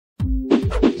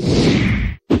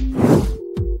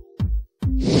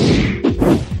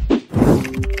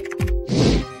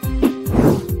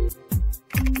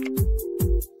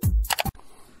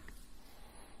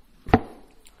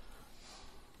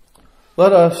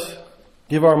Let us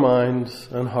give our minds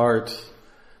and hearts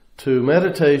to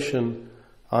meditation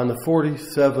on the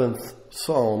 47th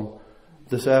Psalm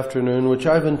this afternoon, which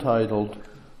I've entitled,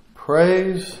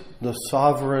 Praise the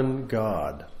Sovereign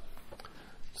God.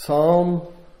 Psalm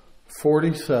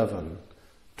 47,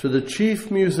 to the chief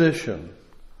musician,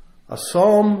 a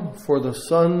psalm for the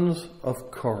sons of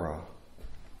Korah.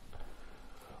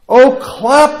 O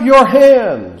clap your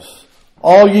hands,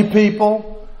 all ye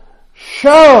people.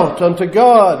 Shout unto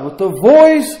God with the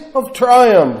voice of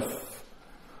triumph.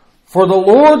 For the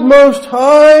Lord Most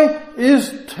High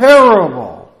is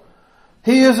terrible.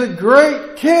 He is a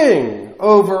great king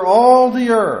over all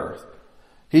the earth.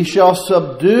 He shall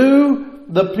subdue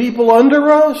the people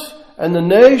under us and the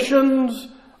nations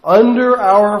under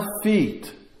our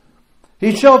feet.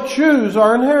 He shall choose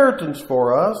our inheritance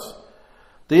for us,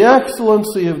 the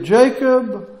excellency of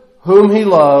Jacob, whom he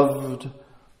loved.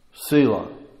 Selah.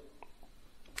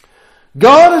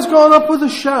 God has gone up with a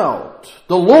shout,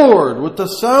 the Lord with the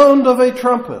sound of a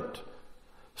trumpet.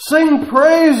 Sing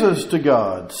praises to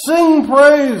God. Sing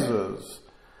praises.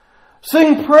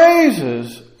 Sing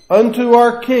praises unto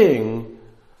our King.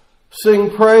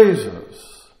 Sing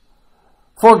praises.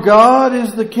 For God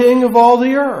is the King of all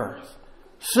the earth.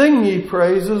 Sing ye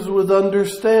praises with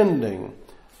understanding.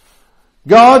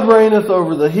 God reigneth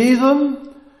over the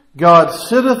heathen. God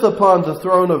sitteth upon the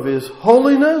throne of his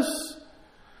holiness.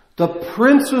 The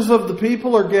princes of the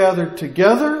people are gathered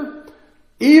together,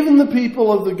 even the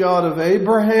people of the God of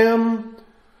Abraham.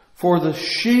 For the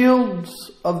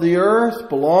shields of the earth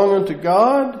belong unto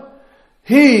God.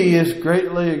 He is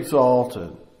greatly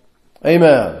exalted.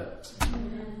 Amen.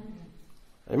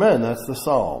 Amen. That's the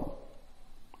psalm.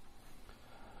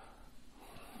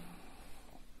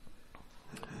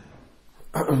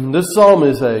 This psalm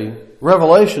is a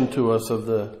revelation to us of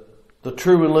the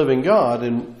true and living God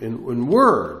in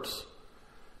words.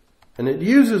 And it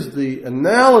uses the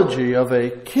analogy of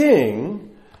a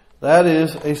king, that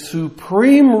is, a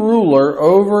supreme ruler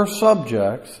over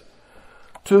subjects,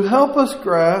 to help us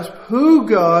grasp who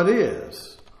God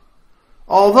is.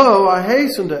 Although, I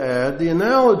hasten to add, the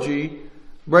analogy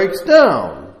breaks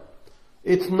down.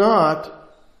 It's not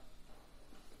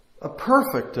a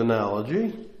perfect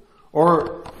analogy,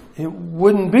 or it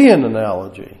wouldn't be an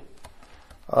analogy.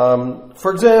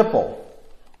 For example,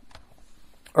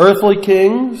 earthly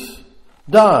kings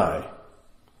die,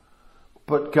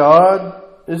 but God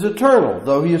is eternal,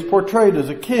 though he is portrayed as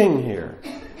a king here.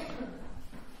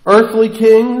 Earthly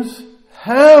kings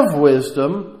have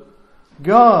wisdom.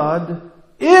 God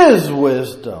is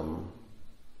wisdom.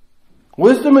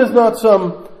 Wisdom is not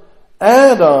some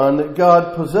add-on that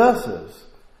God possesses.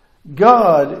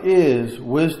 God is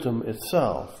wisdom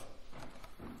itself.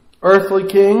 Earthly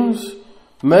kings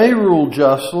may rule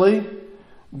justly.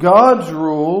 God's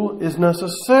rule is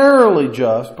necessarily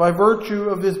just by virtue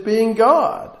of his being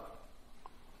God.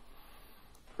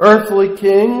 Earthly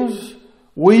kings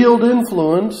wield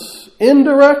influence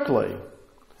indirectly.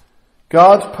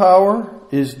 God's power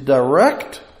is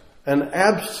direct and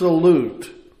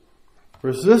absolute.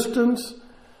 Resistance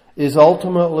is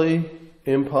ultimately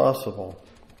impossible.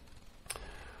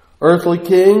 Earthly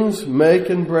kings make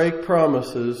and break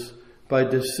promises by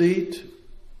deceit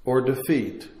or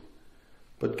defeat.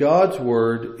 But God's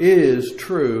word is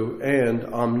true and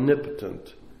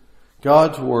omnipotent.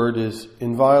 God's word is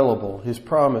inviolable. His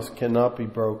promise cannot be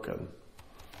broken.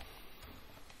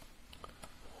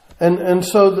 And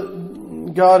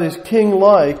so God is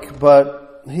king-like,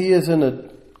 but he is in a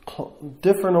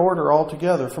different order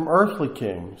altogether from earthly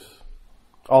kings,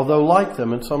 although like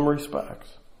them in some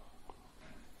respects.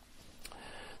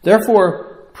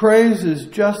 Therefore, praise is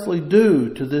justly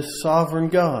due to this sovereign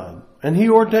God, and he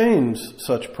ordains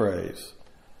such praise.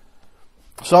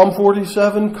 Psalm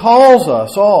 47 calls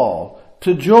us all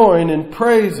to join in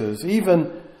praises,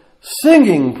 even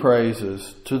singing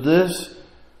praises to this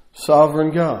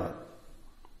sovereign God.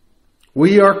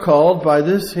 We are called by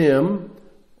this hymn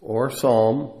or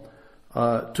psalm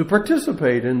to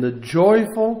participate in the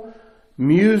joyful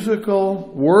musical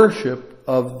worship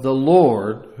of the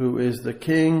Lord, who is the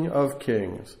King of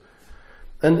Kings.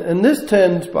 And this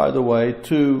tends, by the way,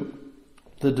 to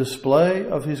the display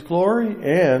of his glory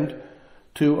and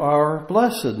to our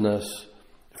blessedness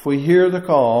if we hear the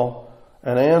call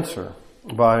and answer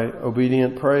by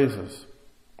obedient praises.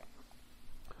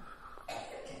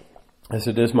 As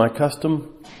it is my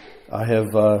custom, I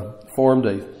have formed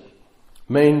a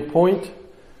main point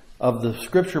of the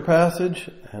scripture passage,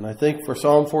 and I think for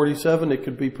Psalm 47 it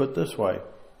could be put this way.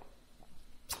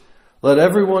 Let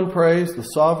everyone praise the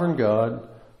sovereign God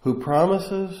who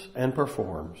promises and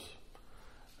performs.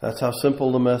 That's how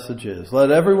simple the message is.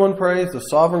 Let everyone praise the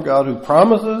sovereign God who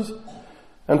promises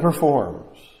and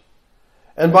performs.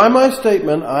 And by my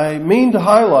statement, I mean to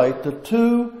highlight the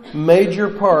two major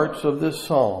parts of this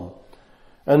psalm.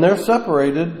 And they're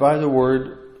separated by the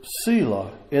word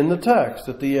Selah in the text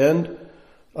at the end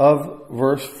of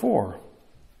verse 4.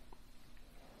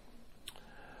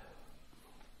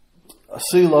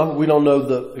 Selah, we don't know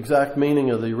the exact meaning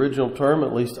of the original term,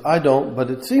 at least I don't, but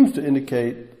it seems to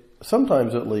indicate,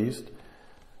 sometimes at least,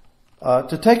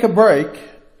 to take a break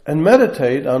and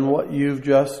meditate on what you've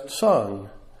just sung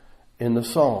in the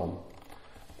psalm.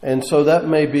 And so that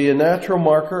may be a natural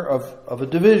marker of a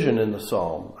division in the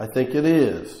psalm. I think it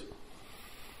is.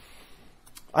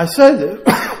 I say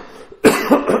that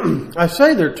I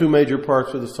say there are two major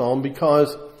parts of the psalm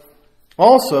because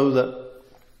also that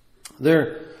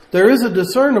there is a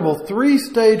discernible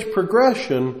three-stage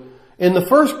progression in the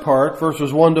first part,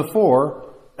 verses 1 to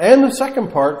 4, and the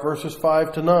second part, verses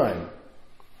 5 to 9.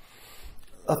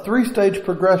 A three-stage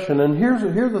progression, and here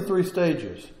are the three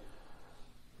stages.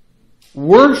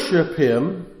 Worship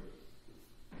Him,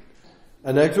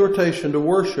 an exhortation to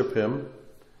worship Him.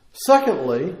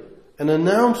 Secondly, an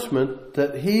announcement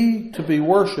that He to be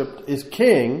worshipped is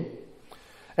King.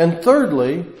 And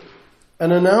thirdly,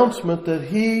 an announcement that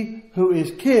He who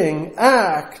is King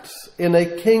acts in a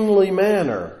kingly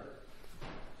manner.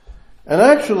 And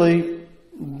actually,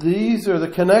 these are the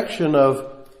connection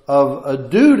of a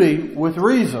duty with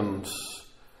reasons.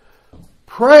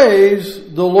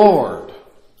 Praise the Lord.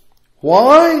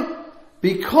 Why?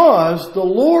 Because the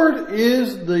Lord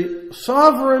is the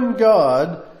sovereign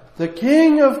God, the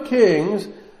King of kings,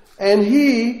 and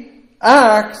He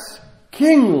acts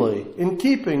kingly in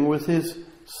keeping with His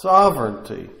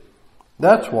sovereignty.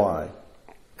 That's why.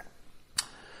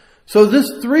 So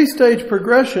this three-stage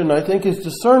progression, I think, is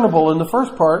discernible in the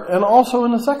first part and also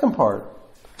in the second part.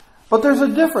 But there's a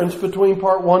difference between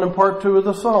part 1 and part 2 of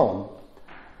the psalm.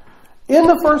 In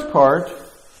the first part,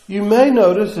 you may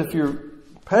notice, if you're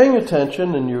paying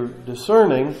attention and you're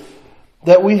discerning,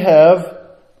 that we have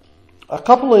a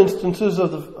couple instances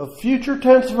of future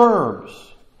tense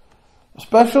verbs.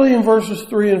 Especially in verses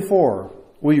 3 and 4,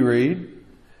 we read,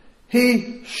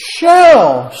 He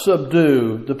shall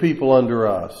subdue the people under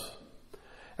us.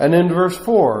 And in verse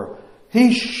 4,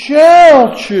 He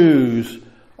shall choose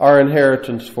our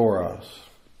inheritance for us.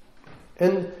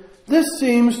 And this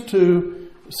seems to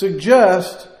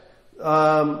suggest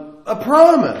a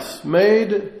promise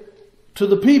made to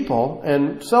the people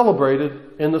and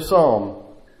celebrated in the psalm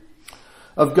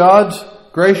of God's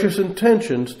gracious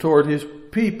intentions toward His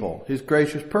people, His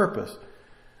gracious purpose.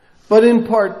 But in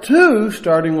part 2,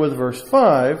 starting with verse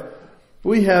 5,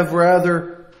 we have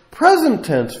rather present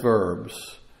tense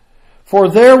verbs. For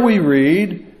there we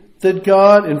read that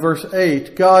God, in verse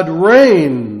 8, God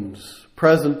reigns,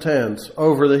 present tense,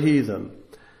 over the heathen.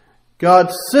 God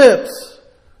sits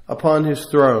upon His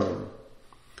throne.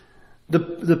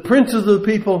 The princes of the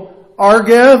people are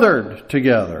gathered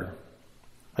together,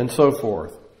 and so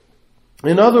forth.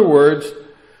 In other words,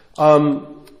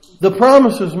 the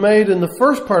promises made in the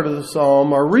first part of the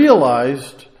psalm are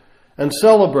realized and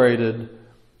celebrated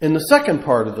in the second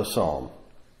part of the psalm.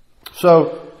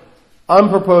 So I'm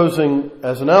proposing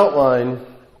as an outline,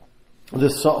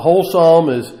 this whole psalm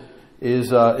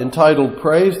is entitled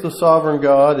Praise the Sovereign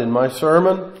God in my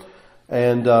sermon.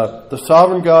 And the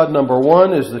sovereign God, number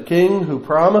 1, is the King who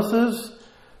promises,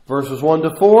 verses 1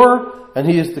 to 4, and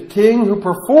He is the King who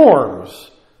performs.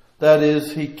 That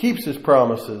is, He keeps His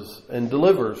promises and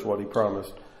delivers what He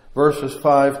promised. Verses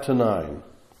 5 to 9.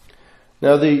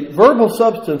 Now the verbal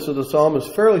substance of the psalm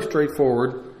is fairly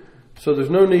straightforward, so there's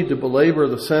no need to belabor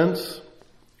the sense.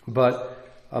 But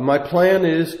my plan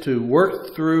is to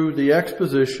work through the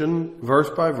exposition verse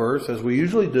by verse, as we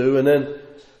usually do, and then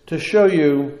to show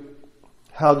you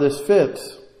how this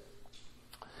fits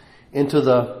into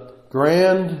the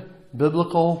grand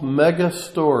biblical mega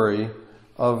story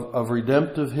of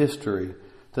redemptive history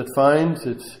that finds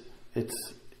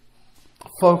its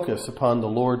focus upon the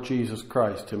Lord Jesus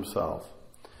Christ Himself.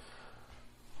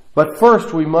 But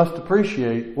first we must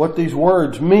appreciate what these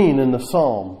words mean in the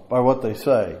psalm by what they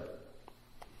say.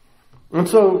 And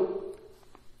so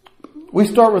we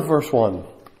start with verse 1.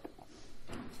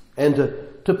 And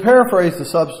to paraphrase the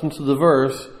substance of the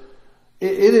verse,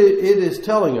 it is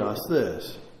telling us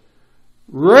this.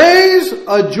 Raise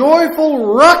a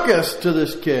joyful ruckus to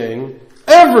this King,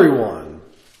 everyone.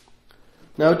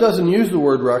 Now it doesn't use the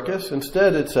word ruckus.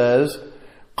 Instead it says,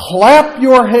 clap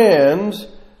your hands,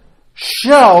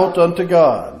 shout unto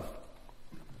God.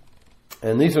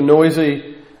 And these are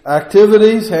noisy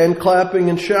activities, hand clapping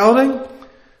and shouting.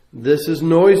 This is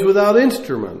noise without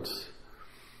instruments.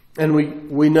 And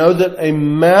we know that a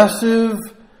massive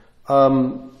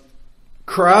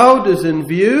crowd is in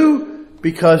view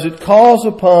because it calls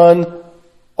upon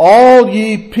all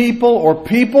ye people or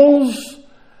peoples.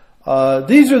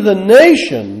 These are the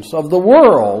nations of the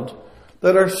world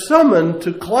that are summoned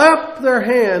to clap their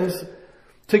hands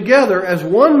together as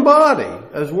one body,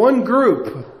 as one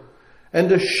group, and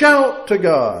to shout to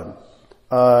God.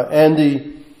 And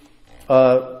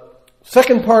the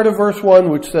second part of verse 1,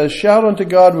 which says, shout unto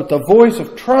God with the voice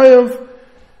of triumph,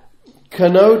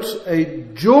 connotes a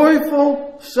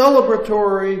joyful,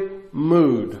 celebratory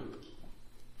mood.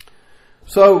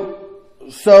 So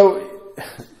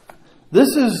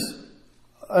this is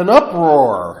an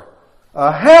uproar,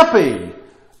 a happy,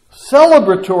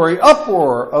 celebratory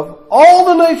uproar of all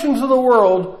the nations of the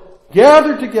world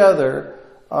gathered together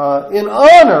in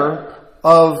honor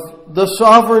of the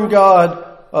sovereign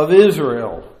God of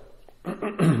Israel.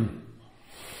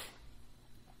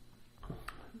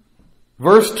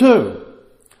 Verse 2.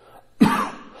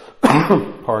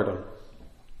 Pardon.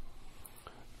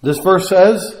 This verse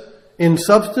says, in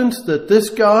substance, that this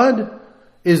God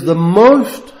is the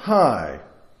Most High.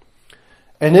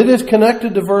 And it is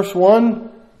connected to verse 1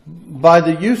 by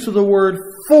the use of the word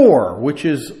for, which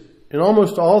is in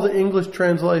almost all the English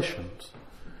translations.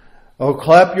 Oh,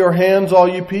 clap your hands, all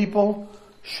you people.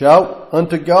 Shout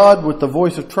unto God with the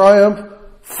voice of triumph.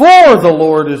 For the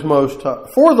Lord is most high.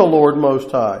 For the Lord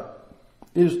Most High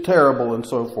is terrible, and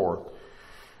so forth.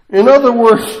 In other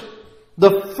words,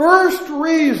 the first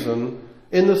reason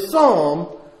in the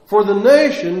psalm for the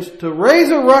nations to raise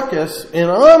a ruckus in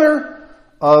honor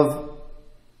of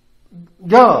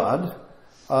God,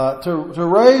 to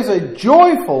raise a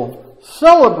joyful,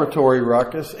 celebratory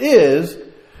ruckus, is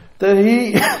that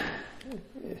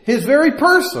his very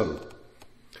person,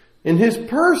 in his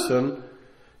person,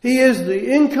 he is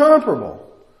the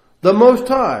incomparable, the Most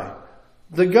High,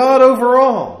 the God over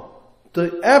all,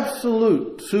 the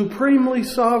absolute, supremely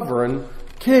sovereign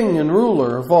King and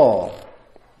ruler of all.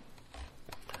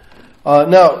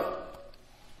 Now,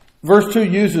 verse 2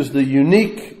 uses the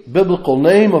unique biblical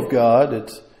name of God.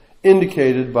 It's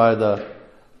indicated by the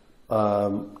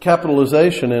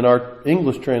capitalization in our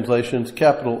English translations,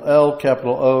 capital L,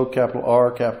 capital O, capital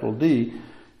R, capital D,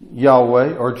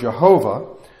 Yahweh or Jehovah.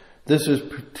 This is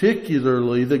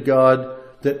particularly the God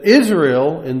that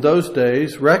Israel in those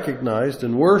days recognized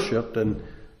and worshipped. And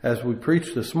as we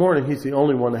preached this morning, he's the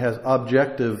only one that has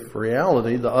objective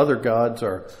reality. The other gods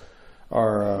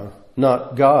are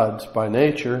not gods by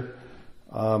nature.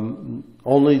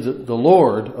 Only the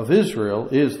Lord of Israel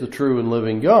is the true and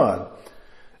living God.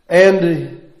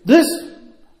 And this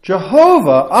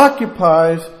Jehovah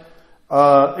occupies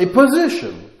a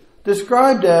position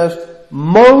described as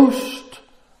Most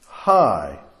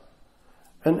High.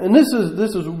 And this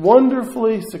is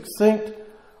wonderfully succinct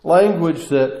language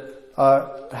that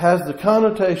has the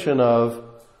connotation of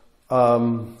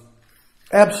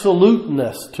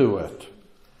absoluteness to it.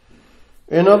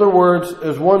 In other words,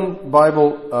 as one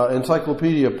Bible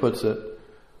encyclopedia puts it,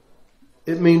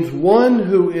 it means one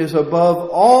who is above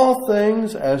all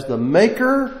things as the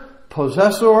maker,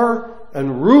 possessor,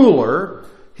 and ruler.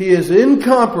 He is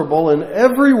incomparable in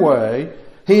every way.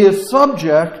 He is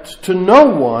subject to no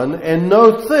one and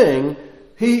no thing.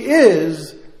 He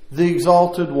is the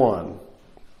exalted one.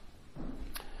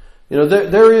 You know,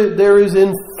 there is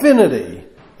infinity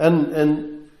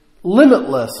and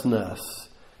limitlessness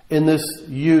in this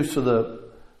use of the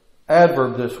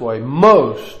adverb this way,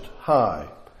 Most High.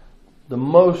 The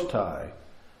Most High.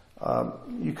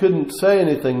 You couldn't say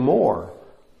anything more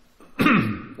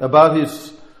about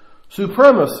his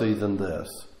supremacy than this.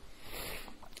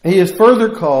 He is further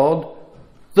called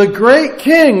the great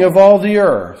King of all the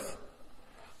earth.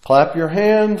 Clap your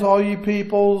hands, all ye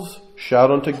peoples.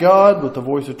 Shout unto God with the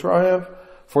voice of triumph.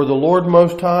 For the Lord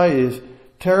Most High is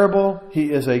terrible.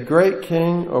 He is a great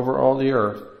King over all the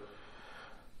earth.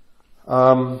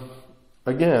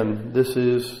 Again, this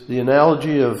is the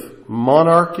analogy of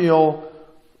monarchical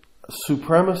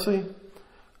supremacy.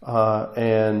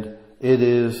 And it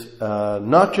is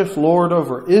not just Lord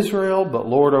over Israel, but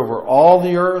Lord over all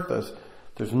the earth.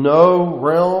 There's no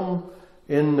realm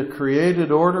in the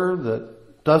created order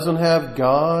that doesn't have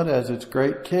God as its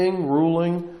great King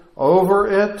ruling over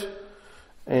it.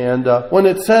 And when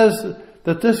it says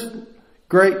that this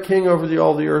great King over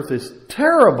all the earth is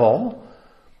terrible,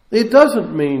 it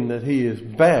doesn't mean that he is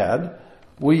bad.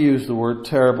 We use the word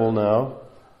terrible now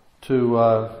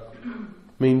to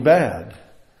mean bad.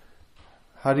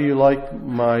 How do you like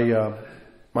my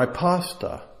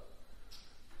pasta?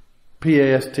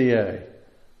 Pasta.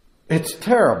 It's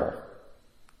terrible.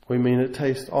 we mean it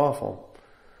tastes awful.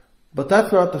 But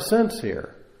that's not the sense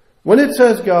here. When it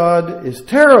says God is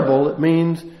terrible, it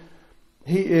means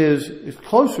He is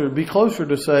closer, it'd be closer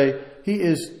to say He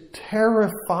is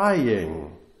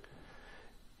terrifying.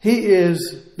 He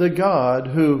is the God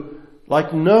who,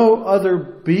 like no other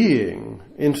being,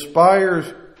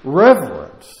 inspires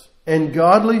reverence and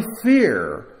godly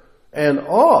fear and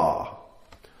awe.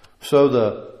 So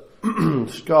the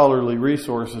scholarly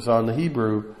resources on the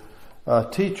Hebrew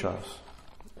teach us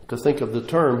to think of the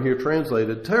term here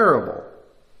translated terrible.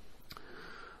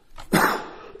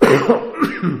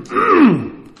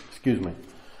 Excuse me.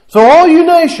 So all you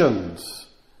nations,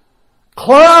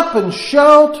 clap and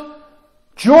shout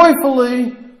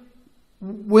joyfully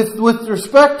with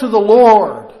respect to the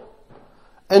Lord.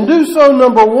 And do so,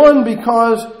 number one,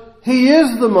 because He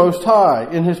is the Most High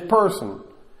in His person.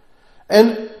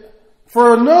 And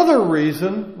for another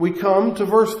reason, we come to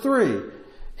verse 3.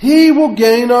 He will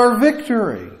gain our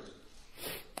victory.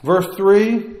 Verse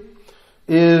 3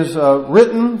 is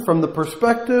written from the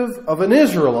perspective of an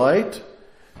Israelite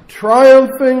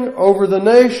triumphing over the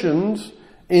nations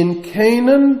in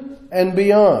Canaan and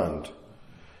beyond.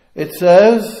 It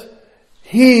says,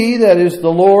 He, that is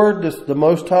the Lord, the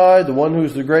Most High, the one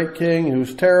who's the great King,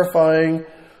 who's terrifying,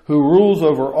 who rules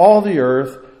over all the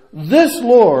earth, this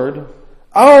Lord,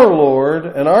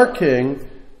 and our King,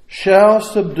 shall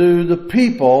subdue the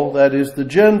people, that is the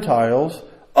Gentiles,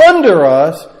 under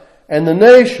us, and the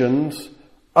nations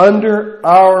under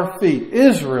our feet.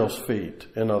 Israel's feet,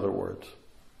 in other words,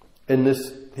 in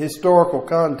this historical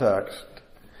context.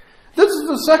 This is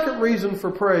the second reason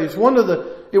for praise.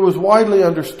 It was widely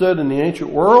understood in the ancient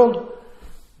world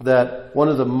that one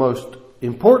of the most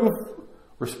important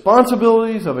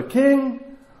responsibilities of a king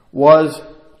was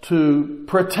to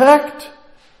protect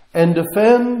and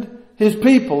defend his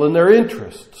people and their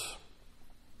interests.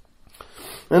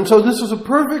 And so this is a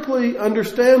perfectly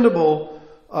understandable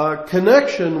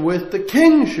connection with the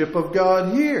kingship of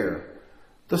God here.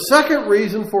 The second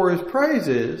reason for His praise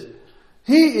is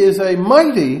He is a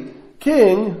mighty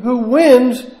King who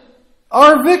wins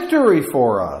our victory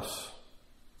for us.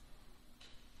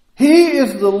 He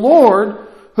is the Lord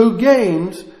who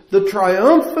gains the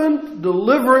triumphant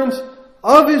deliverance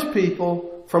of His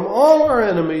people from all our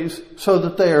enemies so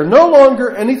that they are no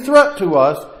longer any threat to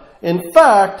us. In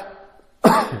fact,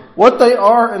 what they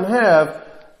are and have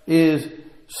is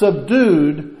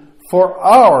subdued for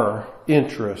our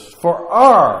interests, for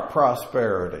our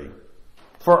prosperity,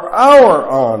 for our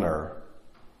honor.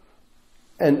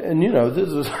 And you know, this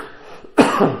is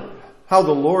how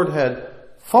the Lord had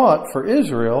fought for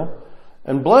Israel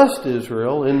and blessed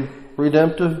Israel in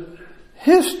redemptive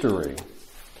history.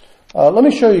 Let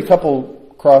me show you a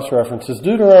couple cross-references.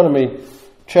 Deuteronomy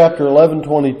chapter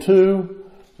 11:22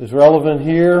 is relevant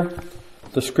here.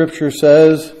 The scripture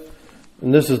says,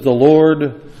 and this is the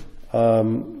Lord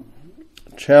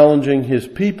challenging His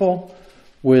people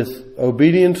with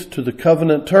obedience to the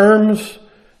covenant terms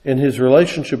in His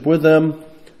relationship with them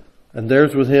and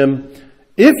theirs with Him.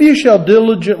 If you shall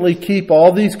diligently keep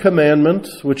all these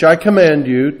commandments, which I command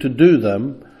you to do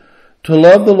them, to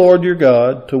love the Lord your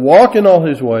God, to walk in all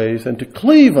His ways, and to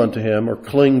cleave unto Him or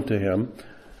cling to Him,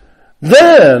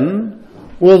 then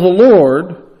will the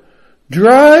Lord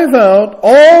drive out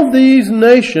all these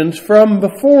nations from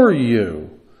before you,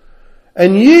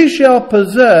 and ye shall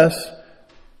possess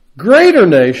greater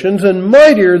nations and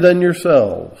mightier than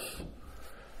yourselves.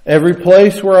 Every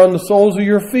place whereon the soles of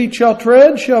your feet shall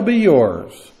tread shall be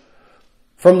yours.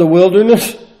 From the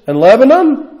wilderness and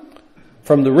Lebanon,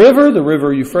 from the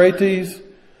river Euphrates,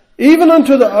 even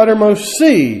unto the uttermost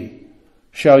sea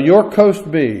shall your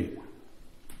coast be.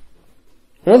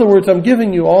 In other words, I'm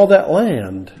giving you all that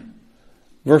land.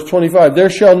 Verse 25, there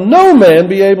shall no man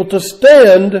be able to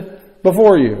stand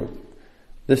before you.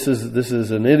 This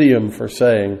is an idiom for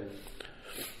saying,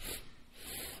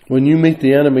 when you meet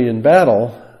the enemy in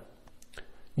battle,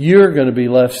 you're going to be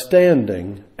left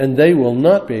standing, and they will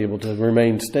not be able to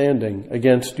remain standing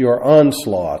against your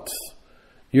onslaughts.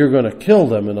 You're going to kill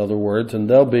them, in other words, and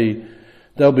they'll be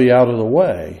out of the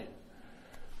way.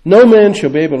 No man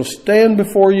shall be able to stand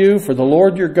before you, for the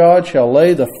Lord your God shall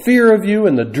lay the fear of you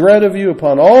and the dread of you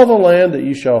upon all the land that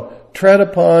you shall tread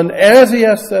upon, as He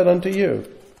hath said unto you.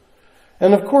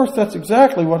 And of course, that's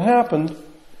exactly what happened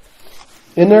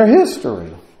in their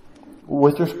history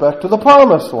with respect to the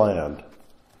promised land.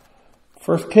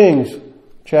 1 Kings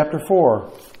chapter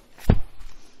 4,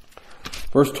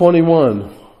 verse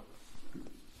 21.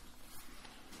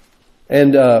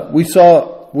 And we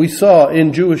saw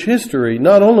in Jewish history,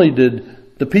 not only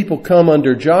did the people come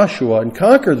under Joshua and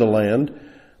conquer the land,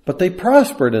 but they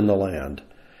prospered in the land.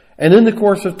 And in the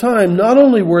course of time, not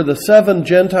only were the 7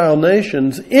 Gentile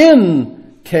nations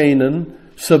in Canaan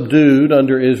subdued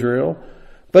under Israel,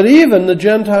 but even the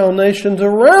Gentile nations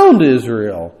around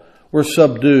Israel were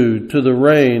subdued to the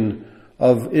reign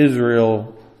of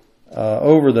Israel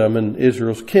over them and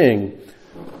Israel's king.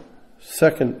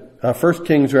 1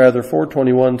 Kings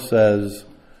 4:21 says,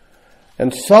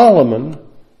 "And Solomon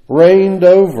reigned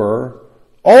over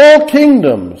all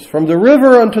kingdoms from the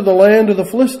river unto the land of the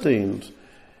Philistines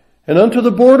and unto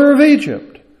the border of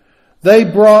Egypt. They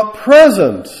brought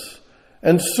presents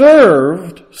and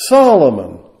served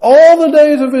Solomon all the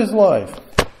days of his life."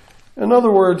 In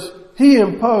other words, he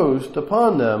imposed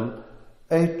upon them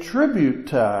a tribute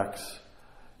tax,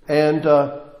 and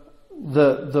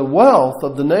the wealth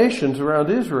of the nations around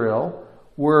Israel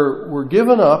were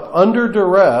given up under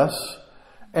duress,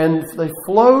 and they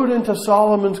flowed into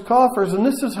Solomon's coffers, and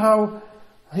this is how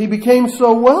he became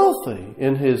so wealthy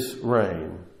in his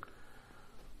reign.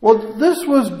 Well, this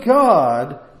was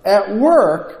God at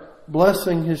work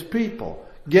blessing his people,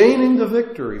 gaining the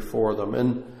victory for them.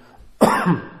 And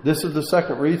this is the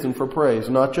second reason for praise.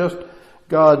 Not just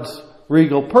God's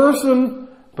regal person,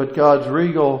 but God's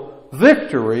regal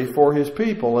victory for his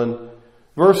people. And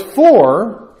verse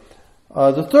 4,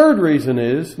 the third reason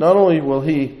is, not only will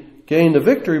he gain the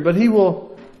victory, but he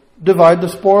will divide the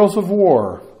spoils of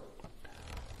war.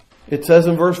 It says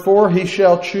in verse 4, "He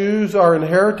shall choose our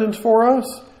inheritance for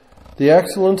us, the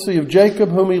excellency of Jacob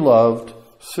whom he loved,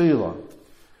 Selah."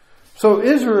 So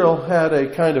Israel had a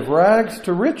kind of rags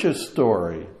to riches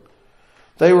story.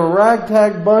 They were a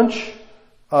ragtag bunch,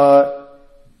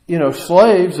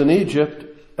 slaves in Egypt,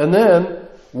 and then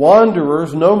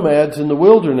wanderers, nomads in the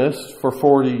wilderness for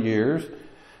 40 years.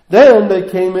 Then they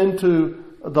came into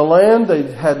the land they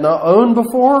had not owned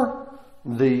before.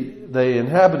 They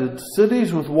inhabited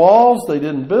cities with walls they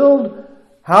didn't build,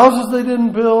 houses they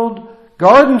didn't build,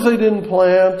 gardens they didn't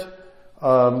plant,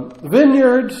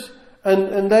 vineyards,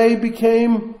 and they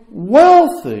became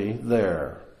wealthy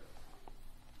there.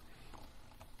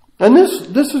 And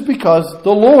this is because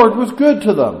the Lord was good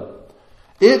to them.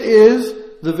 It is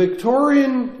the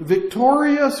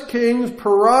victorious king's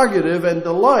prerogative and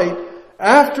delight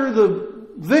after the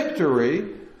victory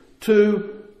to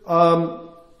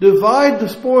divide the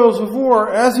spoils of war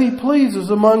as he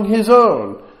pleases among his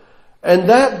own. And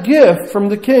that gift from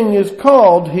the king is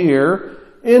called here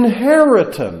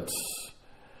inheritance.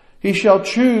 He shall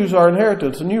choose our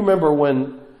inheritance. And you remember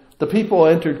when the people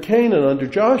entered Canaan under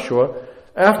Joshua,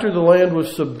 after the land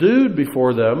was subdued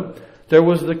before them, there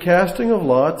was the casting of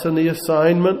lots and the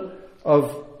assignment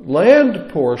of land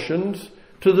portions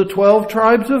to the 12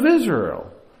 tribes of Israel.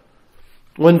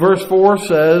 When verse 4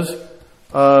 says,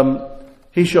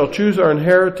 he shall choose our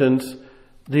inheritance,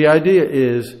 the idea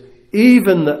is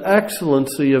even the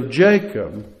excellency of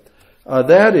Jacob.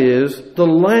 That is the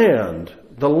land.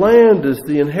 The land is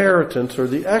the inheritance or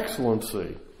the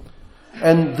excellency.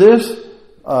 And this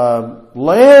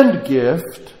land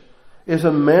gift is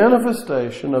a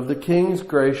manifestation of the king's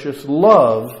gracious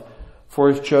love for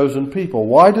his chosen people.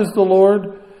 Why does the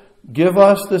Lord give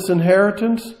us this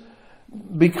inheritance?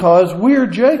 Because we are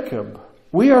Jacob.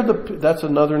 That's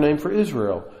another name for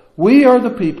Israel. We are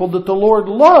the people that the Lord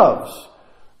loves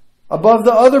above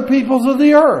the other peoples of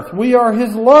the earth. We are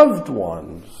his loved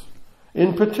ones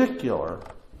in particular.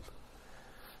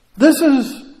 This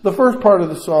is the first part of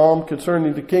the psalm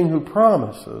concerning the king who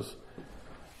promises.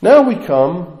 Now we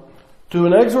come to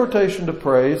an exhortation to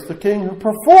praise the king who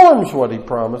performs what he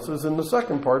promises in the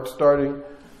second part, starting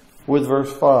with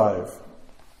verse 5.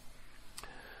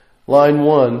 Line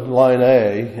 1, line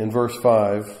A in verse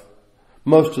 5.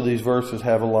 Most of these verses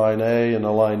have a line A and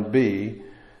a line B.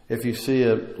 If you see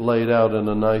it laid out in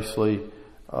a nicely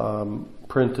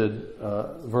printed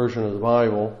version of the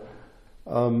Bible.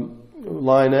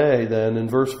 Line A then in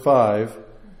verse 5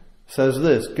 says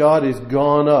this: God is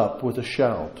gone up with a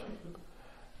shout.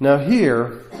 Now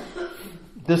here,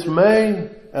 this may,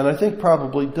 and I think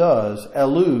probably does,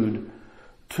 allude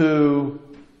to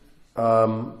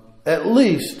at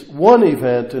least one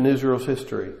event in Israel's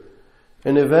history.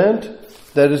 An event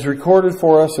that is recorded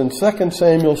for us in 2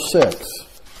 Samuel 6.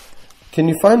 Can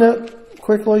you find that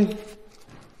quickly?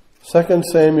 2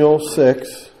 Samuel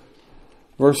 6,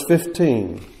 verse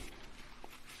 15.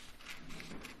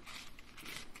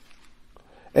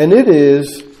 And it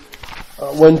is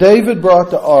when David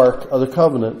brought the Ark of the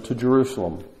Covenant to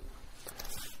Jerusalem.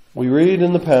 We read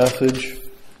in the passage,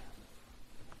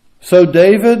 "So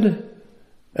David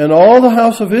and all the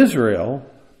house of Israel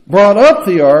brought up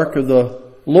the Ark of the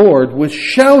Lord with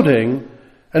shouting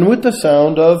and with the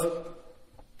sound of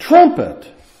trumpet.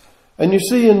 And you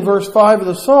see in verse 5 of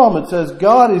the Psalm, it says,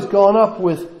 God is gone up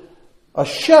with a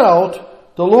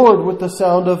shout, the Lord with the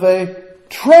sound of a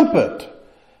trumpet.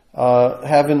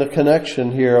 Having the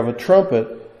connection here of a trumpet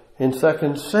in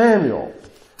 2 Samuel.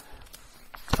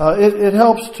 It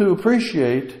helps to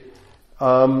appreciate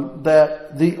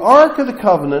that the Ark of the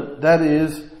Covenant, that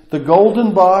is, the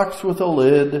golden box with a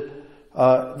lid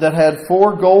that had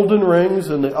 4 golden rings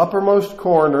in the uppermost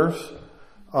corners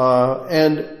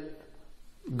and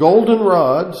golden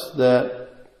rods that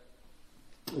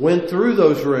went through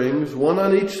those rings, one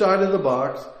on each side of the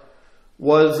box,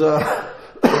 was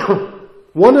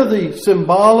one of the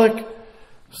symbolic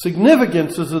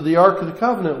significances of the Ark of the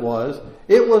Covenant was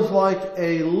it was like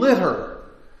a litter.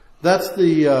 That's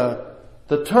the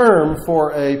term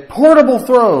for a portable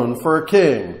throne for a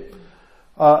king.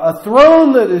 A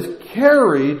throne that is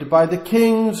carried by the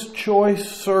king's choice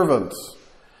servants.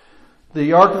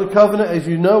 The Ark of the Covenant, as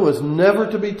you know, was never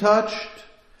to be touched.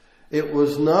 It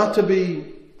was not to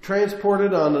be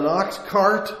transported on an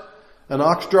ox-drawn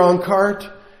cart.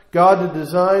 God had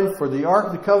designed for the Ark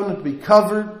of the Covenant to be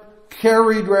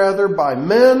carried by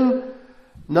men,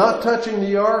 not touching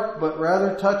the Ark, but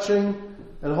rather touching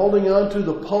and holding on to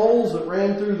the poles that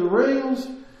ran through the rings.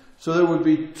 So there would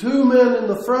be 2 men in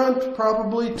the front,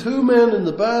 probably 2 men in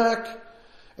the back,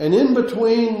 and in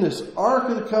between this Ark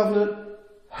of the Covenant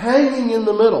hanging in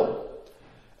the middle.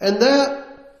 And that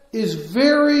is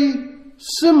very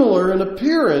similar in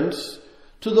appearance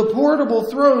to the portable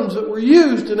thrones that were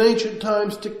used in ancient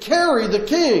times to carry the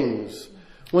kings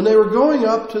when they were going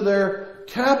up to their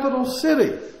capital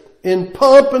city in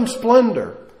pomp and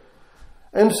splendor.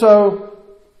 And so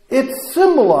it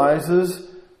symbolizes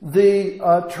the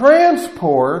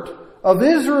transport of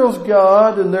Israel's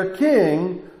God and their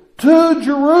king to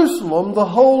Jerusalem, the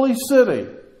holy city.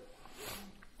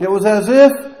 It was as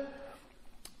if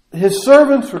his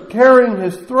servants were carrying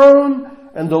his throne,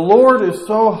 and the Lord is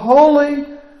so holy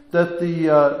that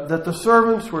the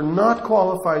servants were not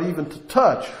qualified even to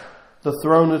touch the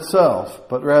throne itself,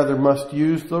 but rather must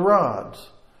use the rods.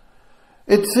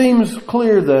 It seems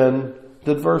clear then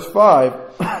that verse 5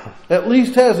 at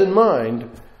least has in mind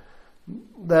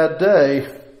that day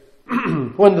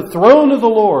when the throne of the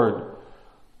Lord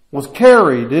was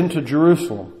carried into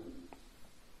Jerusalem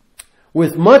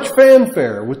with much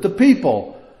fanfare, with the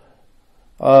people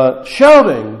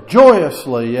shouting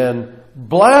joyously and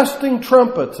blasting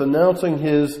trumpets announcing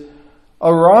his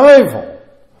arrival.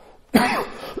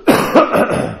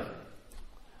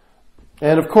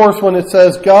 And of course, when it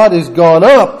says God is gone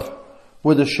up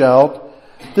with a shout,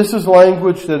 this is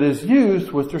language that is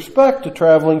used with respect to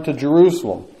traveling to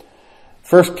Jerusalem.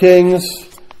 1 Kings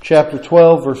chapter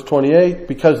 12, verse 28,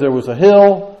 because there was a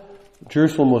hill,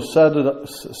 Jerusalem was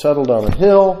settled on a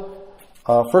hill.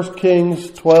 1 Kings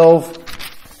 12,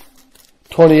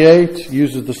 28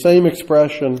 uses the same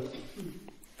expression.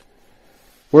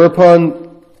 Whereupon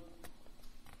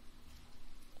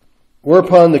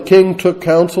the king took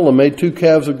counsel and made 2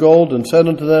 calves of gold and said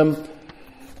unto them,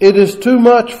 it is too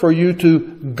much for you to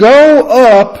go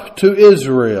up to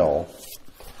Israel.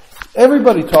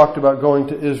 Everybody talked about going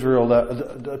to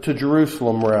Israel, to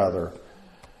Jerusalem rather.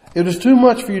 It is too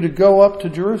much for you to go up to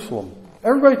Jerusalem.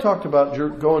 Everybody talked about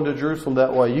going to Jerusalem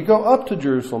that way. You go up to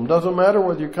Jerusalem. Doesn't matter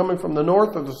whether you're coming from the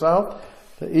north or the south,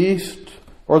 the east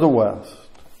or the west.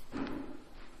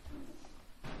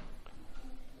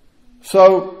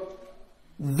 So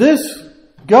this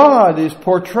God is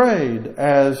portrayed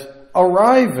as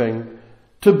arriving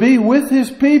to be with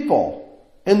his people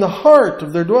in the heart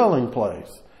of their dwelling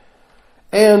place.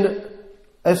 And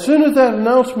as soon as that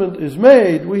announcement is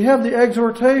made, we have the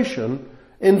exhortation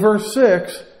in verse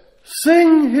 6,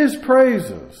 sing his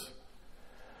praises.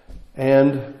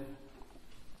 And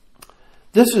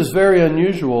this is very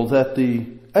unusual that the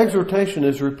exhortation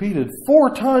is repeated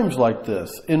 4 times like this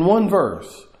in one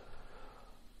verse.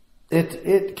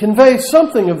 It conveys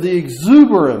something of the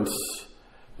exuberance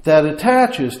that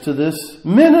attaches to this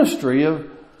ministry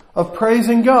of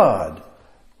praising God.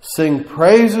 Sing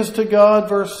praises to God,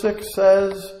 verse 6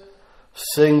 says.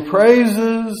 Sing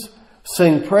praises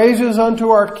unto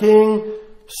our King.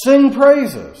 Sing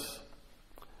praises.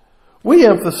 We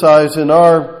emphasize in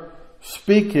our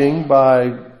speaking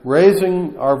by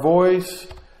raising our voice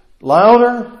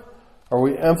louder, or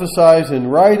we emphasize in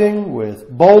writing with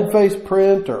bold-faced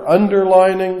print or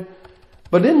underlining.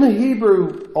 But in the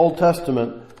Hebrew Old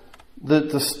Testament,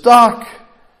 the stock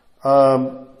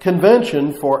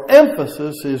convention for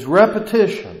emphasis is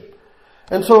repetition.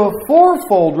 And so a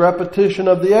 4-fold repetition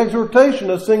of the exhortation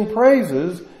to sing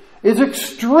praises is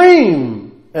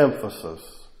extreme emphasis.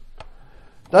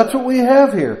 That's what we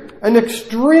have here. An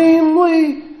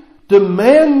extremely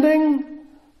demanding,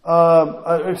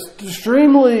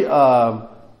 extremely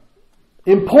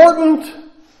important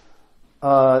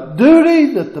duty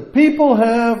that the people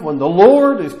have when the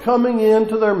Lord is coming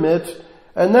into their midst,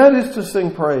 and that is to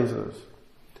sing praises.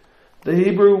 The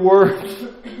Hebrew words,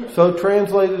 so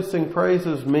translated sing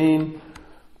praises, mean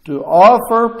to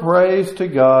offer praise to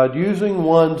God using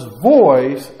one's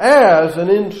voice as an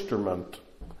instrument.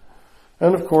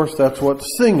 And of course, that's what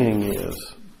singing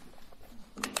is.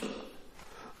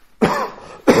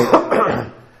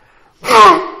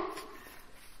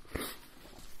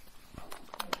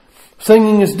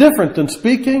 Singing is different than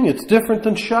speaking. It's different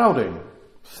than shouting.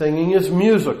 Singing is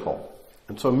musical.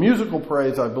 And so musical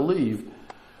praise, I believe,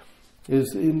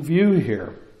 is in view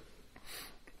here.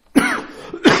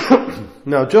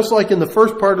 Now, just like in the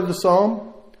first part of the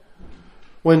psalm,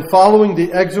 when following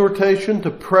the exhortation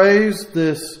to praise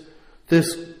this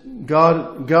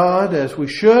God as we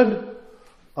should,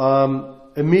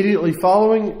 immediately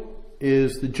following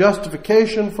is the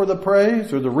justification for the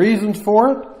praise, or the reasons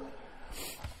for it.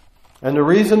 And the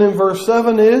reason in verse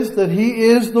 7 is that He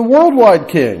is the worldwide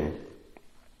King.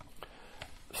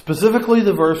 Specifically,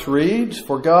 the verse reads,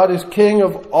 "For God is King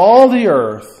of all the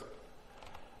earth.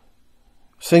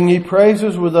 Sing ye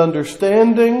praises with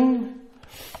understanding."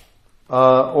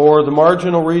 Or the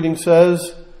marginal reading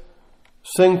says,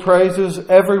 "Sing praises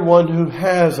everyone who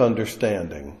has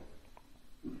understanding."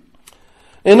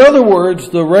 In other words,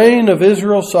 the reign of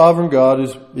Israel's sovereign God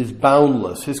is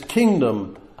boundless. His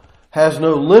kingdom has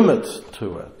no limits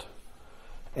to it.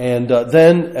 And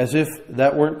then, as if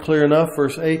that weren't clear enough,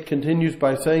 verse 8 continues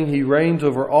by saying He reigns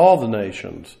over all the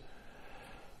nations.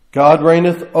 God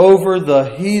reigneth over the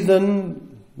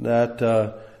heathen.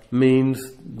 That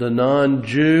means the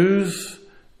non-Jews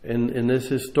in this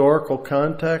historical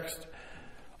context.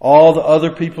 All the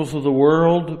other peoples of the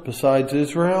world besides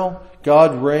Israel.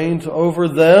 God reigns over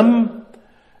them.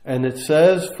 And it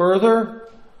says further,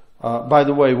 by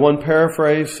the way, one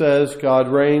paraphrase says God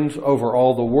reigns over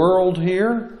all the world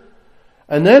here.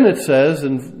 And then it says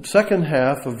in second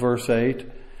half of verse 8,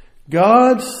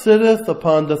 God sitteth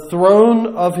upon the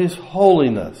throne of His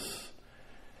holiness.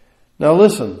 Now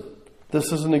listen,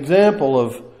 this is an example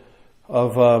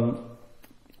of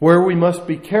where we must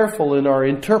be careful in our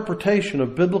interpretation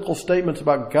of biblical statements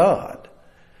about God.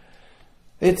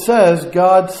 It says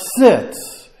God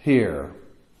sits here.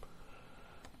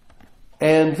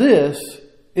 And this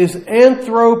is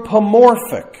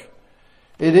anthropomorphic.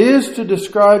 It is to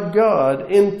describe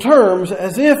God in terms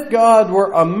as if God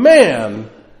were a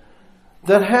man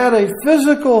that had a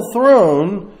physical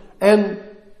throne and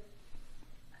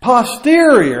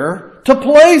posterior to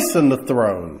place in the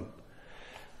throne.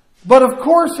 But of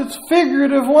course it's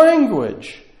figurative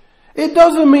language. It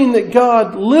doesn't mean that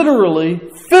God literally,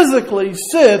 physically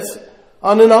sits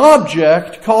on an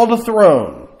object called a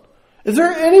throne. Is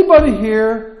there anybody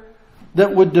here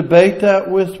that would debate that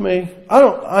with me? I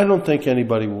don't think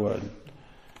anybody would.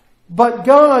 But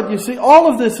God, you see, all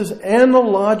of this is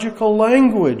analogical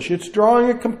language. It's drawing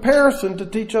a comparison to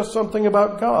teach us something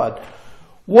about God.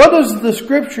 What is the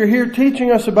scripture here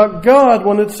teaching us about God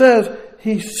when it says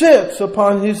He sits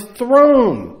upon His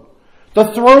throne?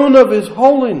 The throne of His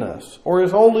holiness, or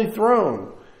His holy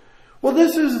throne. Well,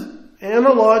 this is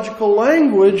analogical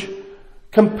language,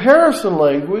 comparison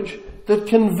language, that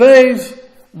conveys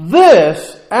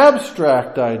this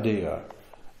abstract idea.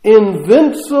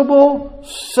 Invincible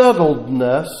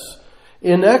settledness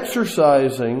in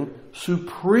exercising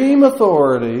supreme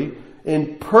authority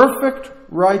in perfect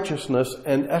righteousness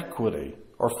and equity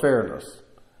or fairness.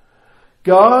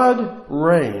 God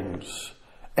reigns,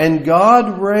 and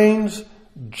God reigns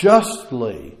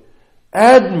justly,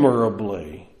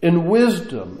 admirably, in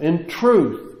wisdom, in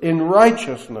truth, in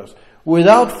righteousness,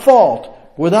 without fault,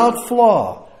 without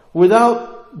flaw,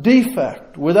 without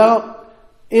defect, without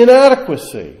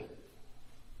inadequacy.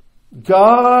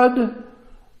 God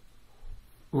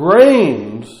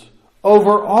reigns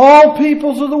over all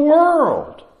peoples of the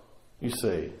world, you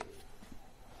see.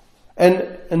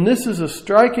 And this is a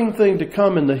striking thing to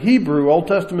come in the Hebrew Old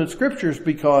Testament scriptures,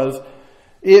 because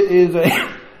it is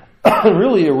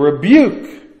really a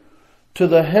rebuke to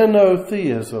the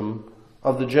henotheism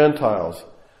of the Gentiles.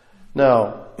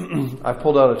 Now, I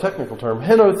pulled out a technical term,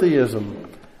 henotheism.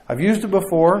 I've used it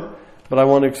before, but I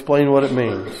want to explain what it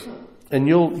means. And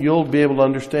you'll be able to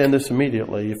understand this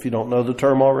immediately if you don't know the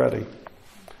term already.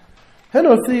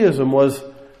 Henotheism was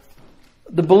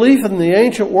the belief in the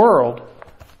ancient world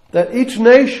that each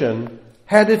nation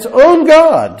had its own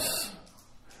gods.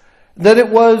 That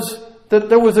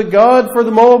there was a god for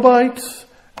the Moabites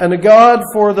and a god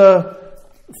for the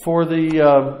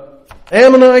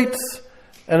Ammonites,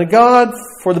 and a God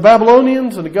for the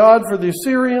Babylonians, and a God for the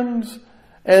Assyrians,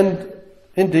 and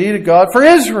indeed a God for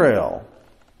Israel.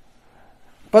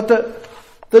 But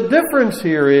the difference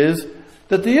here is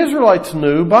that the Israelites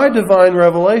knew by divine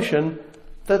revelation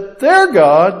that their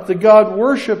God, the God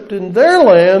worshipped in their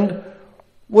land,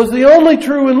 was the only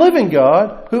true and living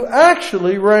God who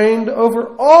actually reigned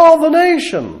over all the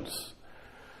nations.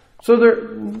 So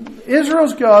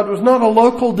Israel's God was not a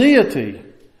local deity.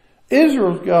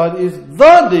 Israel's God is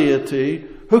the deity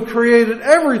who created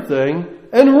everything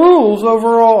and rules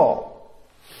over all.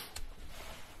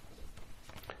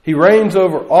 He reigns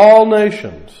over all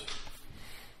nations.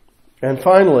 And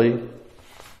finally,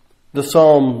 the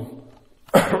psalm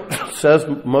says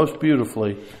most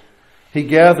beautifully, He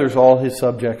gathers all His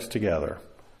subjects together.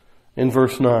 In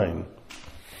verse 9,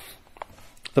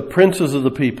 the princes of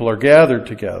the people are gathered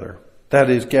together. That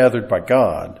is, gathered by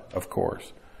God, of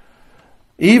course.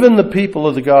 Even the people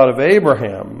of the God of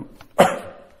Abraham,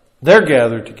 they're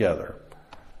gathered together.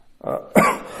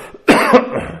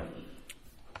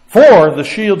 For the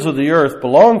shields of the earth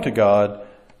belong to God.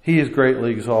 He is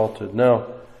greatly exalted. Now,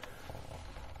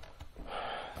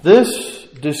 this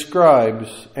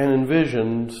describes and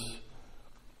envisions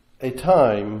a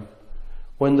time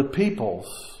when the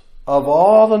peoples of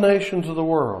all the nations of the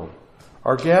world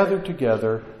are gathered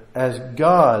together as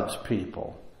God's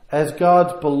people, as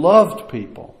God's beloved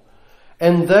people.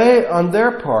 And they, on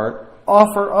their part,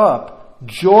 offer up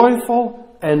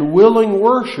joyful and willing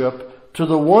worship to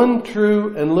the one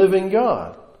true and living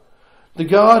God. The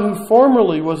God who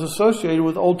formerly was associated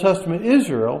with Old Testament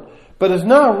Israel, but is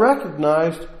now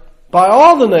recognized by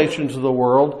all the nations of the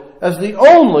world as the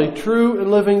only true and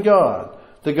living God.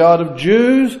 The God of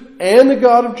Jews and the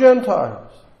God of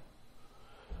Gentiles.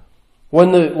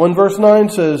 When verse 9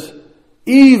 says,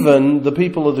 even the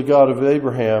people of the God of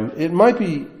Abraham, it might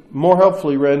be more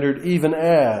helpfully rendered, even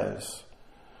as.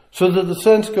 So that the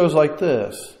sense goes like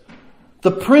this.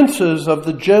 The princes of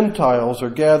the Gentiles are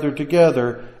gathered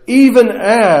together, even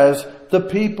as the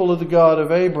people of the God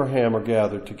of Abraham are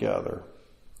gathered together.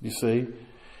 You see?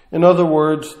 In other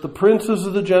words, the princes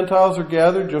of the Gentiles are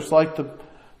gathered just like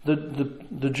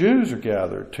the Jews are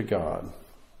gathered to God.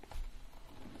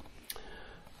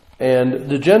 And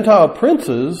the Gentile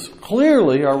princes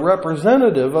clearly are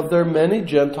representative of their many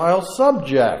Gentile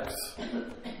subjects.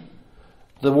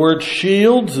 The word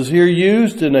shields is here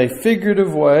used in a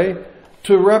figurative way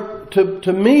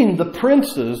to mean the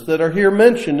princes that are here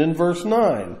mentioned in verse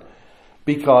 9.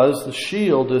 Because the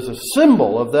shield is a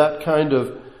symbol of that kind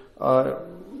of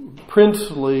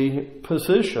princely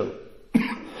position.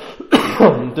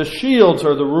 The shields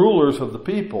are the rulers of the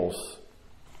peoples.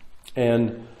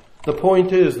 And the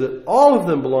point is that all of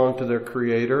them belong to their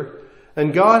Creator,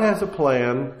 and God has a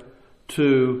plan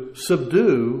to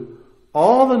subdue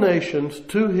all the nations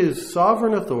to His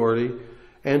sovereign authority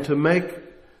and to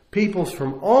make peoples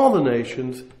from all the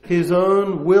nations His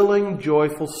own willing,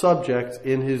 joyful subjects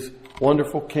in His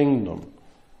wonderful kingdom.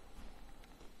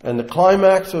 And the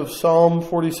climax of Psalm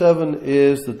 47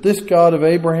 is that this God of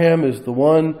Abraham is the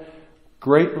one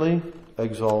greatly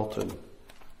exalted.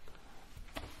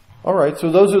 All right,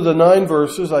 so those are the 9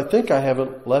 verses. I think I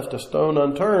haven't left a stone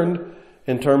unturned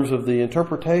in terms of the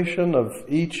interpretation of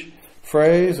each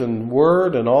phrase and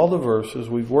word and all the verses.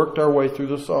 We've worked our way through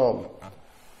the psalm.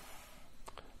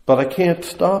 But I can't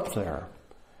stop there.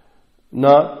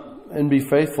 And be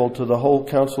faithful to the whole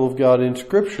counsel of God in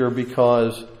Scripture,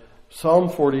 because Psalm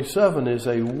 47 is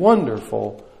a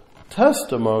wonderful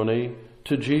testimony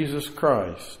to Jesus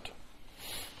Christ.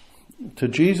 To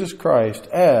Jesus Christ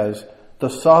as the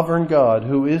sovereign God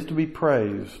who is to be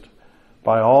praised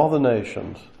by all the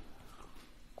nations.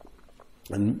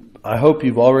 And I hope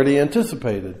you've already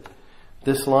anticipated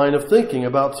this line of thinking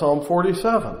about Psalm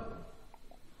 47.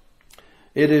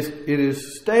 It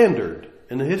is standard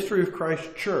in the history of Christ's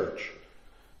church.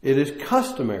 It is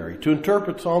customary to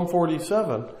interpret Psalm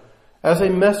 47 as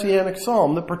a messianic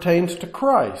psalm that pertains to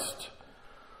Christ.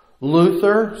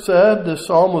 Luther said this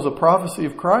psalm was a prophecy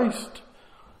of Christ.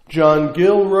 John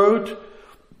Gill wrote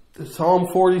that Psalm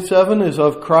 47 is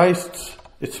of Christ's,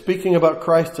 it's speaking about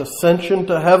Christ's ascension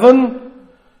to heaven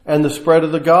and the spread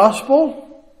of the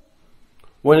gospel.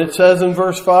 When it says in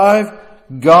verse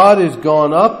 5, God is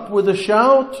gone up with a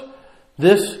shout,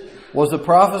 this was a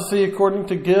prophecy according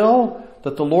to Gill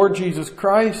that the Lord Jesus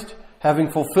Christ, having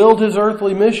fulfilled His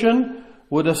earthly mission,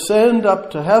 would ascend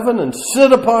up to heaven and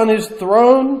sit upon His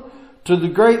throne to the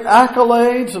great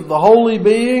accolades of the holy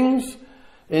beings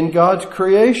in God's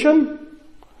creation.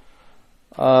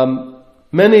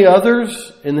 Many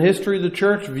others in the history of the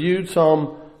church viewed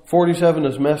Psalm 47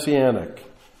 as messianic.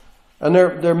 And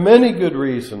there are many good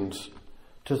reasons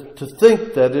to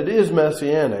think that it is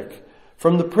messianic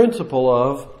from the principle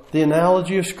of the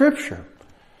analogy of Scripture.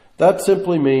 That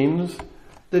simply means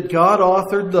that God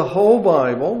authored the whole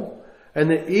Bible, and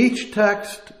that each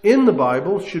text in the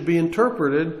Bible should be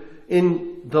interpreted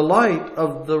in the light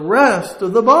of the rest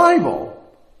of the Bible.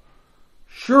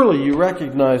 Surely you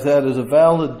recognize that as a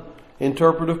valid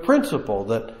interpretive principle,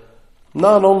 that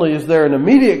not only is there an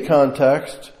immediate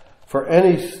context for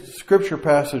any Scripture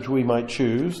passage we might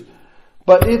choose,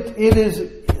 but it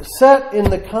is set in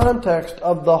the context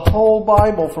of the whole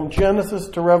Bible from Genesis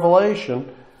to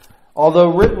Revelation.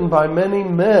 Although written by many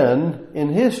men in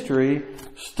history,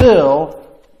 still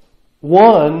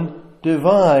one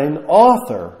divine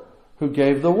author who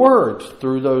gave the words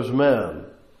through those men.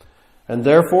 And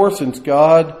therefore, since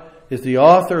God is the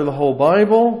author of the whole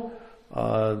Bible,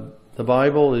 the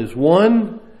Bible is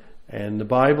one, and the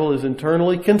Bible is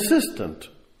internally consistent.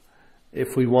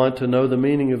 If we want to know the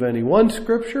meaning of any one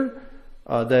Scripture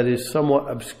that is somewhat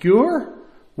obscure,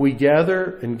 we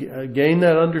gather and gain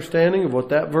that understanding of what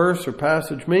that verse or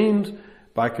passage means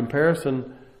by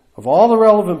comparison of all the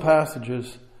relevant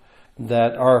passages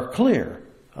that are clear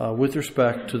with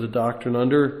respect to the doctrine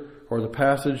under, or the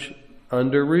passage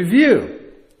under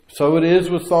review. So it is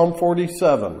with Psalm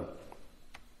 47.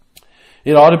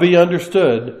 It ought to be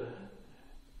understood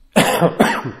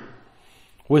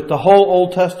with the whole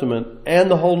Old Testament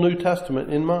and the whole New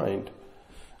Testament in mind.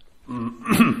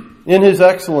 In his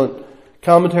excellent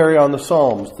commentary on the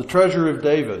Psalms, The Treasure of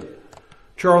David,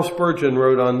 Charles Spurgeon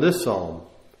wrote on this psalm,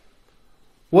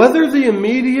 "Whether the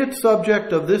immediate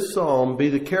subject of this psalm be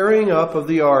the carrying up of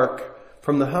the ark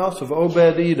from the house of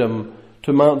Obed-Edom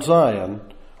to Mount Zion,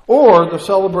 or the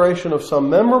celebration of some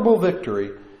memorable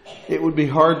victory, it would be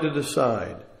hard to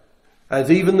decide, as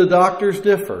even the doctors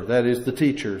differ," that is, the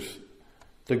teachers,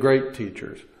 the great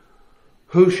teachers.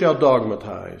 "Who shall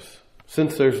dogmatize?"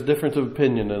 Since there's a difference of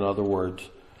opinion, in other words,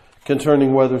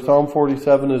 concerning whether Psalm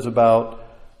 47 is about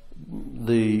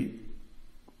the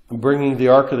bringing the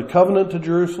Ark of the Covenant to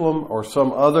Jerusalem or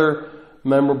some other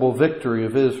memorable victory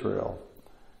of Israel.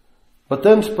 But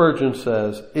then Spurgeon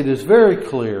says, it is very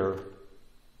clear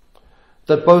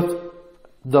that both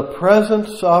the present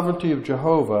sovereignty of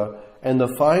Jehovah and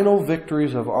the final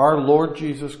victories of our Lord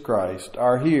Jesus Christ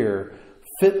are here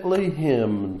fitly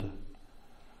hymned,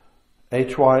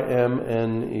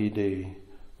 Hymned,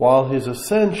 while his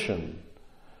ascension,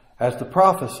 as the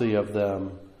prophecy of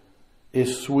them,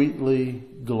 is sweetly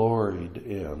gloried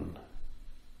in.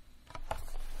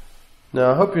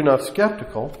 Now, I hope you're not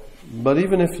skeptical, but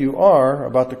even if you are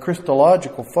about the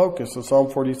Christological focus of Psalm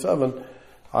 47,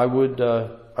 I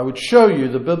would show you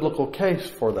the biblical case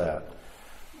for that.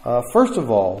 First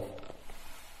of all,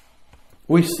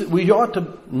 we ought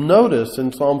to notice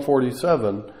in Psalm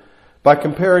 47, by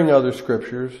comparing other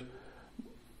scriptures,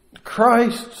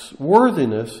 Christ's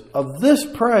worthiness of this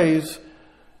praise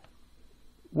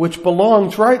which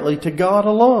belongs rightly to God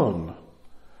alone.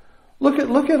 Look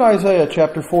at Isaiah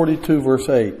chapter 42 verse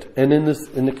 8. And in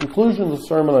the conclusion of the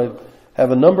sermon I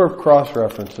have a number of cross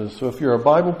references. So if you're a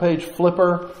Bible page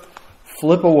flipper,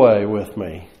 flip away with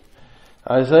me.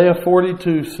 Isaiah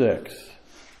 42:6.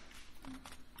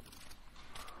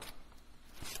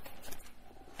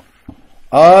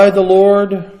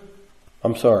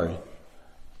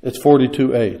 It's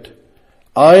 42:8.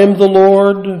 I am the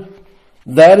Lord,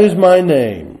 that is my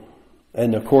name.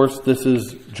 And of course, this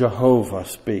is Jehovah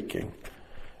speaking.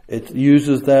 It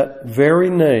uses that very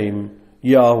name,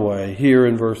 Yahweh, here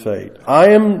in verse 8.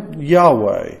 I am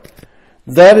Yahweh,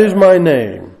 that is my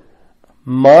name.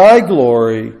 My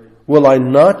glory will I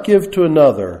not give to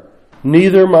another,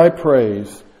 neither my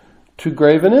praise to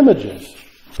graven images.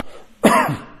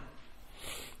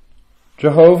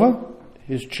 Jehovah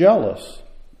is jealous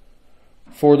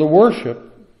for the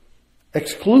worship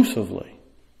exclusive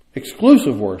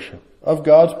worship of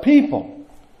God's people.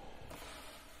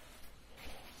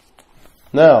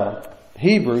 Now,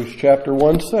 Hebrews chapter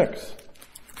 1:6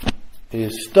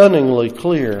 is stunningly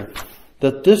clear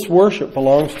that this worship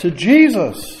belongs to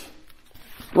Jesus.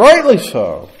 Rightly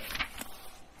so.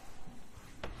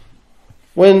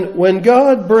 When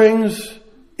God brings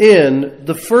in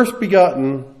the first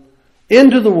begotten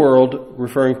into the world,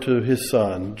 referring to his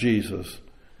Son, Jesus,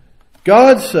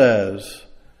 God says,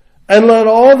 and let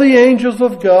all the angels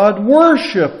of God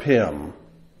worship him.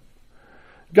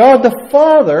 God the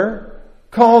Father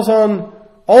calls on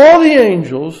all the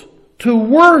angels to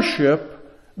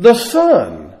worship the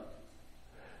Son.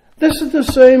 This is the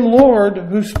same Lord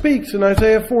who speaks in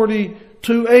Isaiah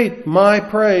 42:8, my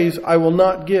praise I will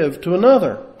not give to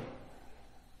another.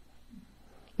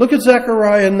 Look at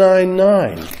Zechariah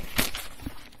 9:9.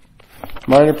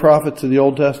 minor prophets of the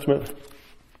Old Testament,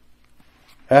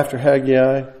 after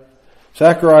Haggai.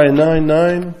 Zechariah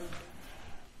 9:9.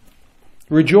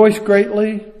 Rejoice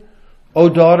greatly, O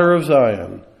daughter of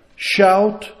Zion.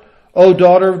 Shout, O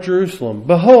daughter of Jerusalem.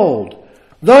 Behold,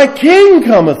 thy king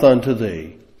cometh unto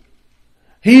thee.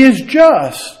 He is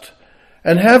just,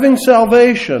 and having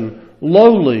salvation,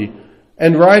 lowly,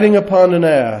 and riding upon an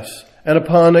ass, and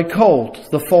upon a colt,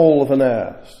 the foal of an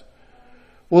ass.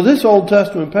 Well, this Old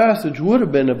Testament passage would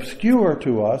have been obscure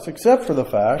to us, except for the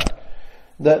fact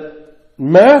that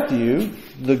Matthew,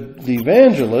 the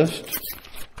evangelist,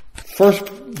 first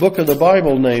book of the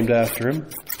Bible named after him,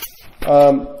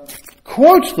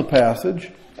 quotes the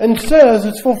passage and says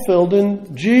it's fulfilled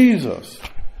in Jesus.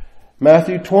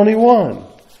 Matthew 21,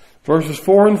 verses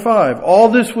 4 and 5. All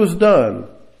this was done.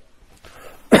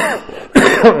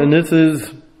 And this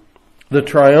is the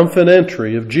triumphant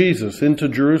entry of Jesus into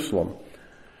Jerusalem.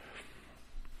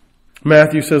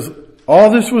 Matthew says,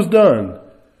 all this was done,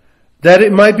 that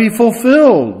it might be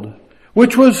fulfilled,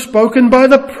 which was spoken by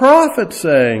the prophet,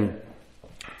 saying,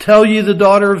 Tell ye the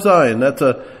daughter of Zion. That's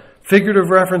a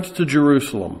figurative reference to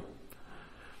Jerusalem.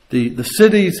 The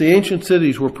cities, the ancient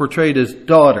cities, were portrayed as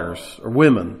daughters or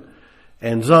women.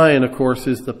 And Zion, of course,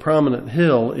 is the prominent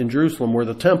hill in Jerusalem where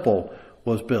the temple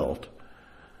was built.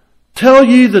 Tell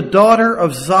ye the daughter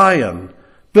of Zion,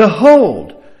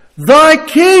 Behold, thy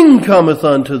king cometh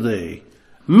unto thee,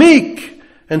 meek,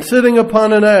 and sitting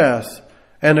upon an ass,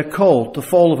 and a colt, the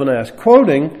foal of an ass.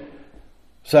 Quoting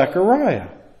Zechariah,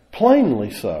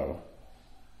 plainly so.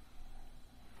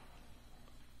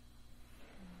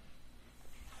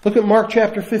 Look at Mark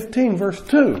chapter 15, verse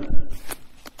 2,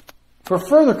 for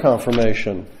further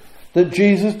confirmation that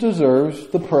Jesus deserves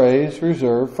the praise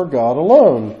reserved for God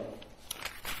alone.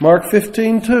 Mark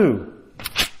 15:2.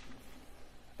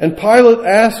 And Pilate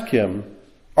asked him,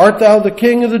 Art thou the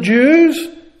king of the Jews?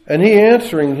 And he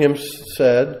answering him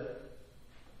said,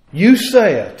 You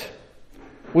say it.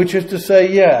 Which is to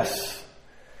say, yes.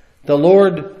 The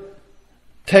Lord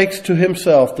takes to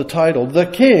himself the title, the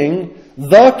King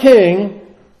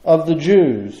of the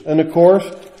Jews. And of course,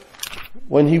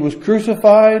 when he was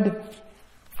crucified,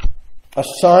 a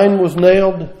sign was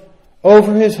nailed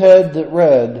over his head that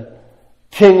read,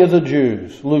 King of the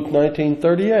Jews. Luke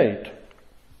 19:38.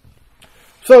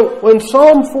 So when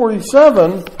Psalm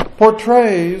 47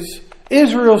 portrays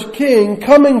Israel's king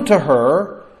coming to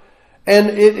her, and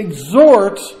it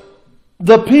exhorts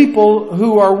the people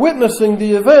who are witnessing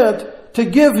the event to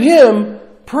give him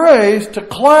praise, to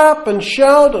clap and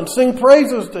shout and sing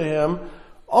praises to him,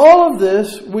 all of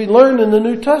this we learn in the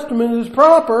New Testament is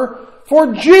proper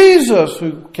for Jesus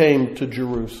who came to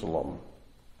Jerusalem.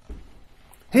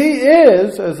 He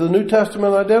is, as the New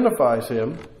Testament identifies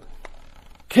him,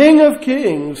 King of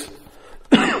Kings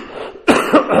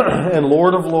and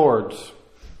Lord of Lords.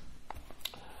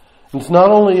 It's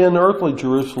not only in earthly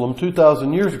Jerusalem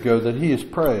 2,000 years ago that he is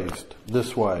praised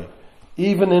this way.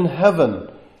 Even in heaven,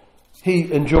 he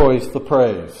enjoys the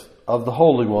praise of the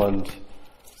holy ones.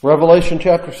 Revelation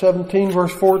chapter 17,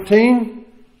 verse 14.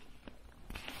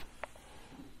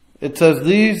 It says,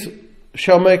 These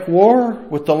shall make war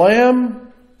with the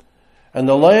Lamb, and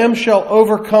the Lamb shall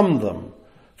overcome them.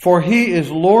 For he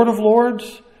is Lord of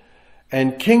lords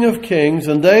and King of kings,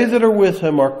 and they that are with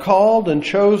him are called and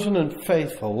chosen and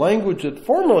faithful. Language that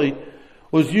formerly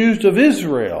was used of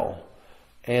Israel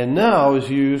and now is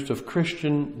used of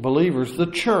Christian believers, the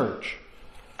church.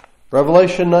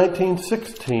 Revelation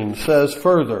 19:16 says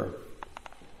further,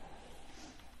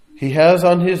 He has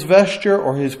on his vesture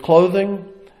or his clothing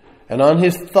and on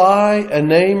his thigh a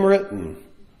name written,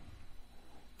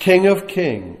 King of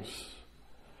kings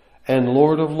and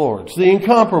Lord of lords, the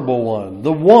incomparable one,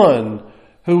 the one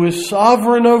who is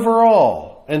sovereign over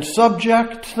all and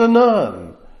subject to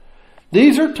none.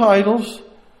 These are titles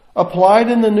applied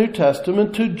in the New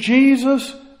Testament to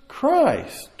Jesus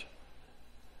Christ.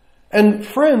 And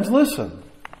friends, listen.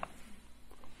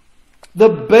 The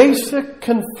basic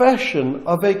confession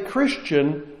of a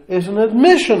Christian is an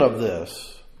admission of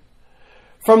this.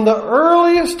 From the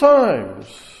earliest times,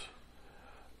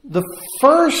 the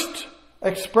first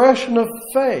expression of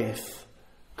faith,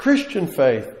 Christian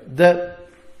faith, that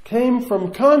came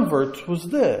from converts was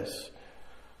this: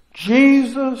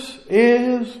 Jesus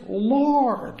is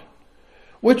Lord.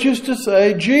 Which is to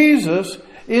say, Jesus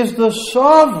is the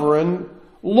sovereign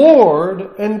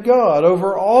Lord and God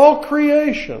over all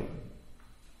creation.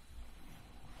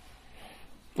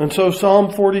 And so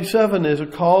Psalm 47 is a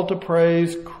call to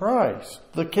praise Christ,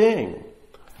 the King.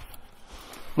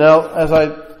 Now, as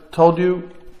I told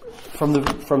you from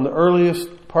the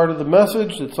earliest part of the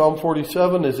message, that Psalm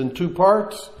 47 is in two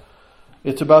parts.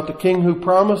 It's about the King who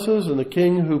promises and the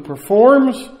King who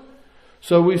performs.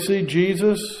 So we see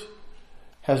Jesus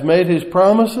has made his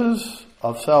promises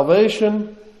of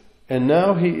salvation, and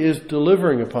now he is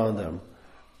delivering upon them.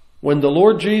 When the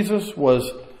Lord Jesus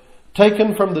was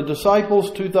taken from the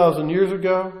disciples 2,000 years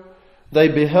ago, they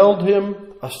beheld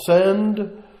him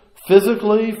ascend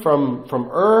physically from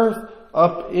earth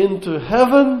up into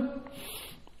heaven,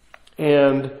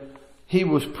 and he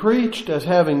was preached as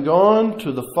having gone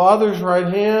to the Father's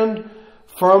right hand,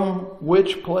 from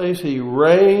which place he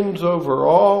reigns over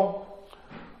all.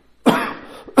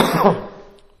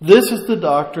 This is the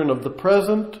doctrine of the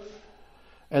present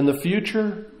and the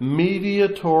future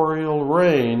mediatorial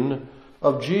reign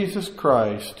of Jesus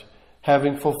Christ,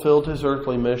 having fulfilled his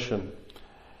earthly mission.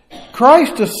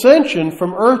 Christ's ascension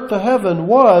from earth to heaven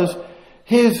was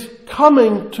his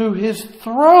coming to his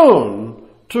throne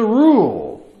to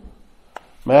rule.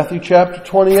 Matthew chapter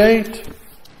 28,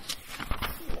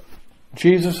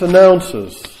 Jesus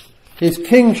announces his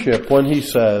kingship when he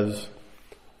says,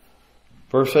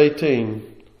 verse 18,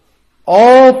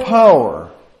 all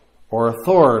power or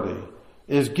authority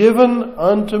is given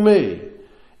unto me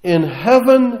in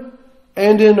heaven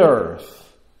and in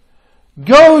earth.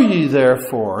 Go ye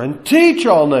therefore and teach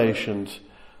all nations,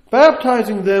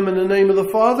 baptizing them in the name of the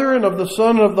Father and of the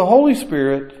Son and of the Holy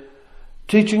Spirit,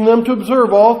 teaching them to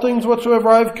observe all things whatsoever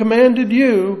I have commanded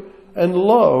you, and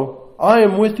lo, I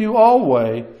am with you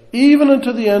always, even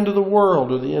unto the end of the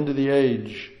world, or the end of the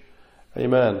age.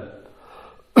 Amen.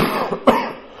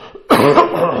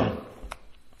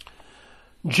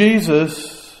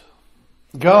 Jesus,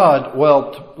 God,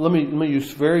 let me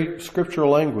use very scriptural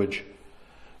language.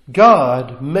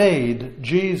 God made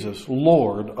Jesus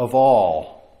Lord of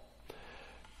all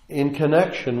in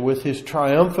connection with his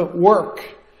triumphant work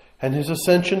and his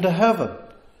ascension to heaven.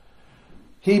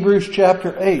 Hebrews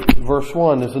chapter 8, verse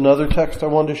 1 is another text I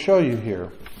want to show you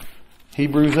here.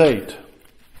 Hebrews 8.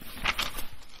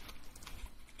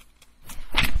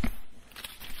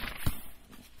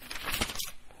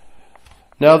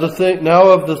 Now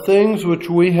of the things which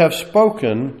we have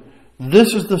spoken,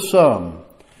 this is the sum.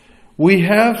 We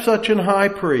have such an high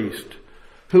priest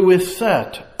who is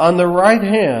set on the right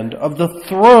hand of the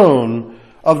throne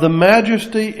of the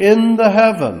majesty in the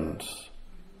heavens.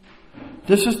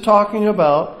 This is talking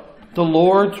about the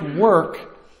Lord's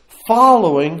work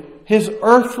following his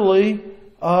earthly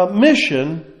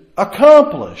mission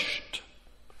accomplished.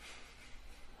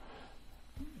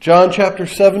 John chapter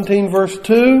 17 verse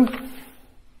 2,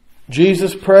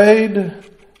 Jesus prayed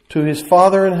to his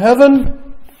Father in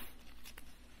heaven,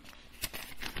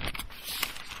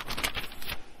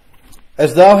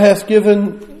 as thou hast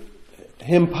given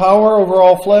him power over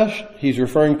all flesh, he's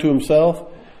referring to himself,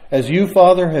 as you,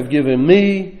 Father, have given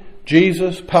me,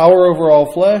 Jesus, power over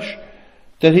all flesh,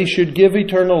 that he should give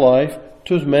eternal life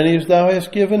to as many as thou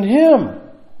hast given him.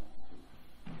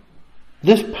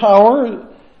 This power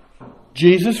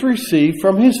Jesus received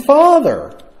from his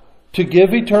Father to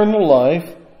give eternal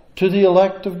life to the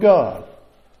elect of God.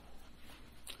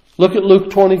 Look at Luke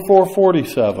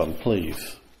 24:47,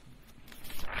 please.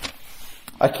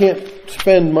 I can't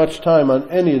spend much time on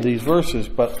any of these verses,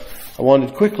 but I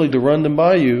wanted quickly to run them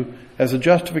by you as a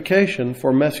justification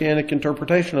for messianic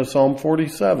interpretation of Psalm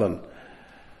 47.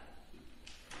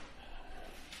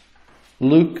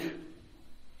 Luke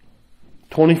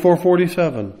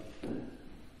 24:47.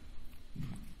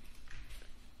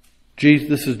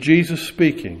 This is Jesus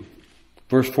speaking.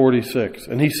 Verse 46.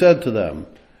 And he said to them,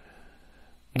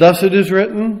 thus it is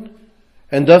written,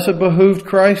 and thus it behooved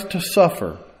Christ to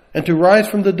suffer, and to rise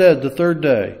from the dead the third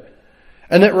day,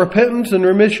 and that repentance and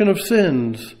remission of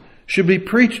sins should be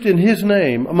preached in his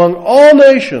name among all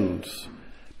nations,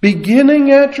 beginning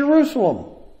at Jerusalem.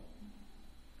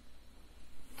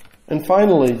 And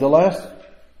finally, the last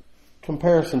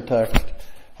comparison text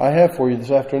I have for you this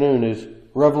afternoon is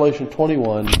Revelation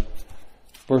 21,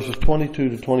 verses 22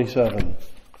 to 27.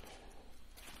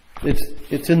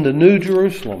 It's in the New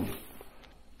Jerusalem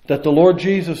that the Lord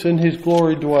Jesus in his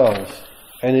glory dwells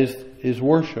and is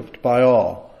worshipped by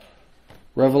all.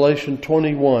 Revelation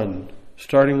 21,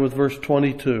 starting with verse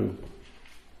 22.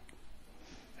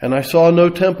 And I saw no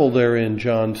temple therein,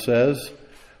 John says,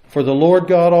 for the Lord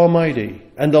God Almighty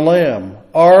and the Lamb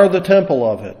are the temple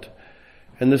of it.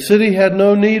 And the city had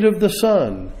no need of the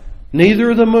sun,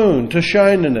 neither of the moon to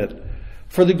shine in it,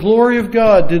 for the glory of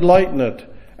God did lighten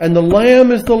it, and the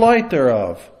Lamb is the light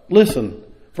thereof. Listen,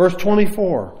 verse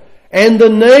 24. And the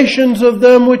nations of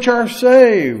them which are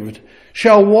saved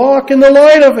shall walk in the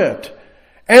light of it,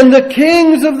 and the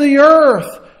kings of the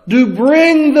earth do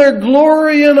bring their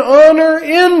glory and honor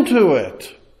into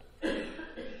it.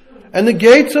 and the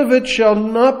gates of it shall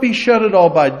not be shut at all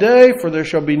by day, for there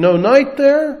shall be no night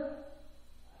there.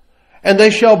 And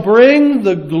they shall bring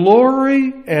the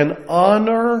glory and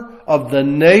honor of the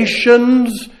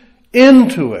nations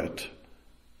into it.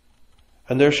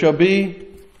 And there shall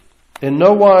in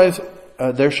no wise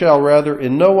enter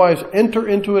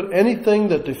into it anything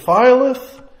that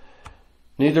defileth,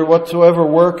 neither whatsoever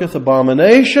worketh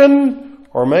abomination,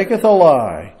 or maketh a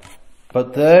lie,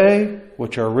 but they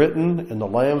which are written in the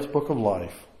Lamb's book of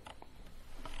life.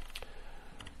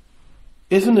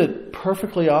 Isn't it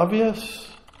perfectly obvious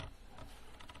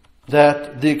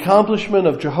that the accomplishment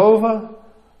of Jehovah,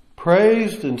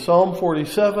 praised in Psalm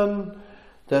 47,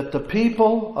 that the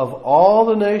people of all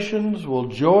the nations will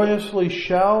joyously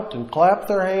shout and clap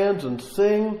their hands and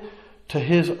sing to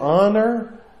His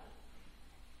honor?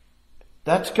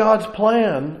 That's God's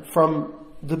plan from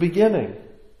the beginning.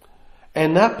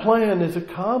 And that plan is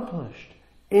accomplished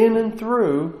in and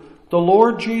through the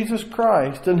Lord Jesus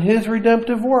Christ and His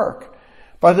redemptive work.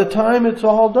 By the time it's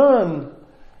all done,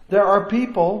 there are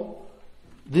people,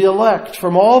 the elect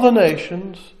from all the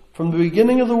nations, from the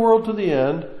beginning of the world to the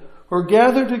end, who are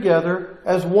gathered together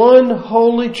as one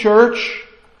holy church,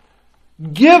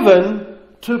 given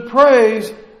to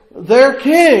praise their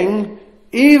King,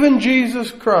 even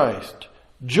Jesus Christ,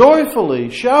 joyfully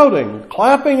shouting,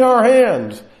 clapping our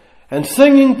hands, and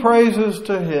singing praises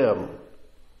to Him.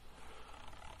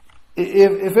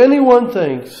 If anyone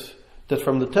thinks that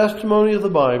from the testimony of the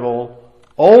Bible,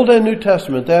 Old and New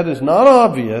Testament, that is not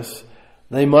obvious,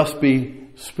 they must be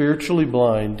spiritually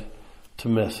blind to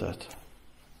miss it.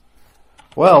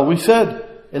 Well, we said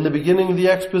in the beginning of the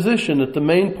exposition that the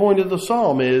main point of the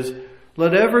psalm is,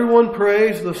 let everyone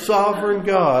praise the sovereign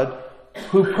God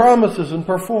who promises and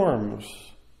performs.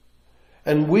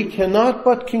 And we cannot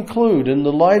but conclude, in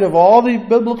the light of all the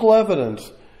biblical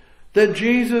evidence, that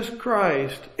Jesus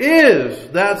Christ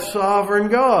is that sovereign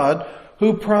God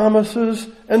who promises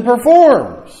and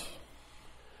performs.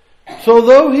 So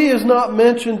though He is not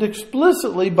mentioned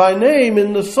explicitly by name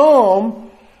in the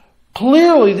psalm,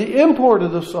 clearly the import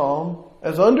of the psalm,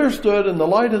 as understood in the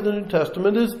light of the New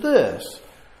Testament, is this: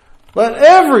 let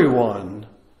everyone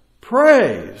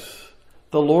praise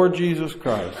the Lord Jesus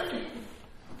Christ.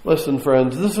 Listen,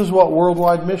 friends, this is what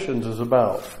worldwide missions is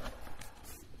about.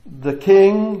 The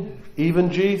King,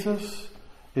 even Jesus,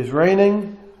 is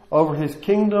reigning over His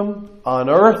kingdom on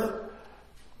earth.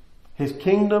 His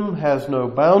kingdom has no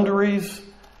boundaries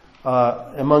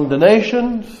among the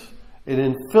nations. It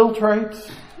infiltrates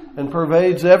and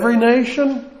pervades every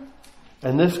nation.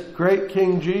 And this great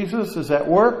King Jesus is at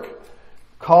work,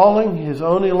 calling His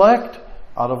own elect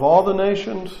out of all the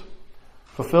nations,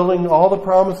 fulfilling all the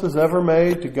promises ever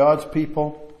made to God's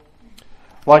people,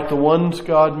 like the ones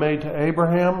God made to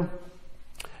Abraham,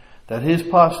 that his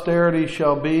posterity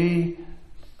shall be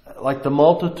like the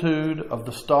multitude of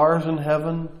the stars in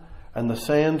heaven and the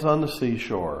sands on the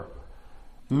seashore.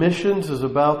 Missions is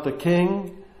about the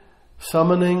King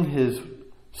summoning His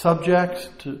subjects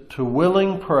to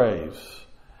willing praise,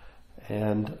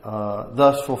 and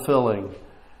thus fulfilling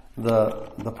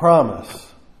the promise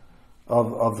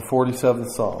of the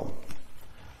 47th Psalm.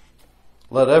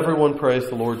 Let everyone praise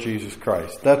the Lord Jesus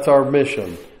Christ. That's our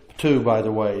mission, too, by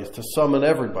the way, is to summon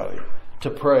everybody to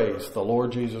praise the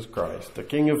Lord Jesus Christ, the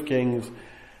King of Kings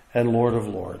and Lord of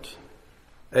Lords.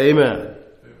 Amen.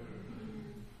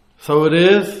 So it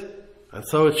is, and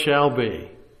so it shall be,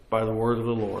 by the word of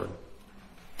the Lord.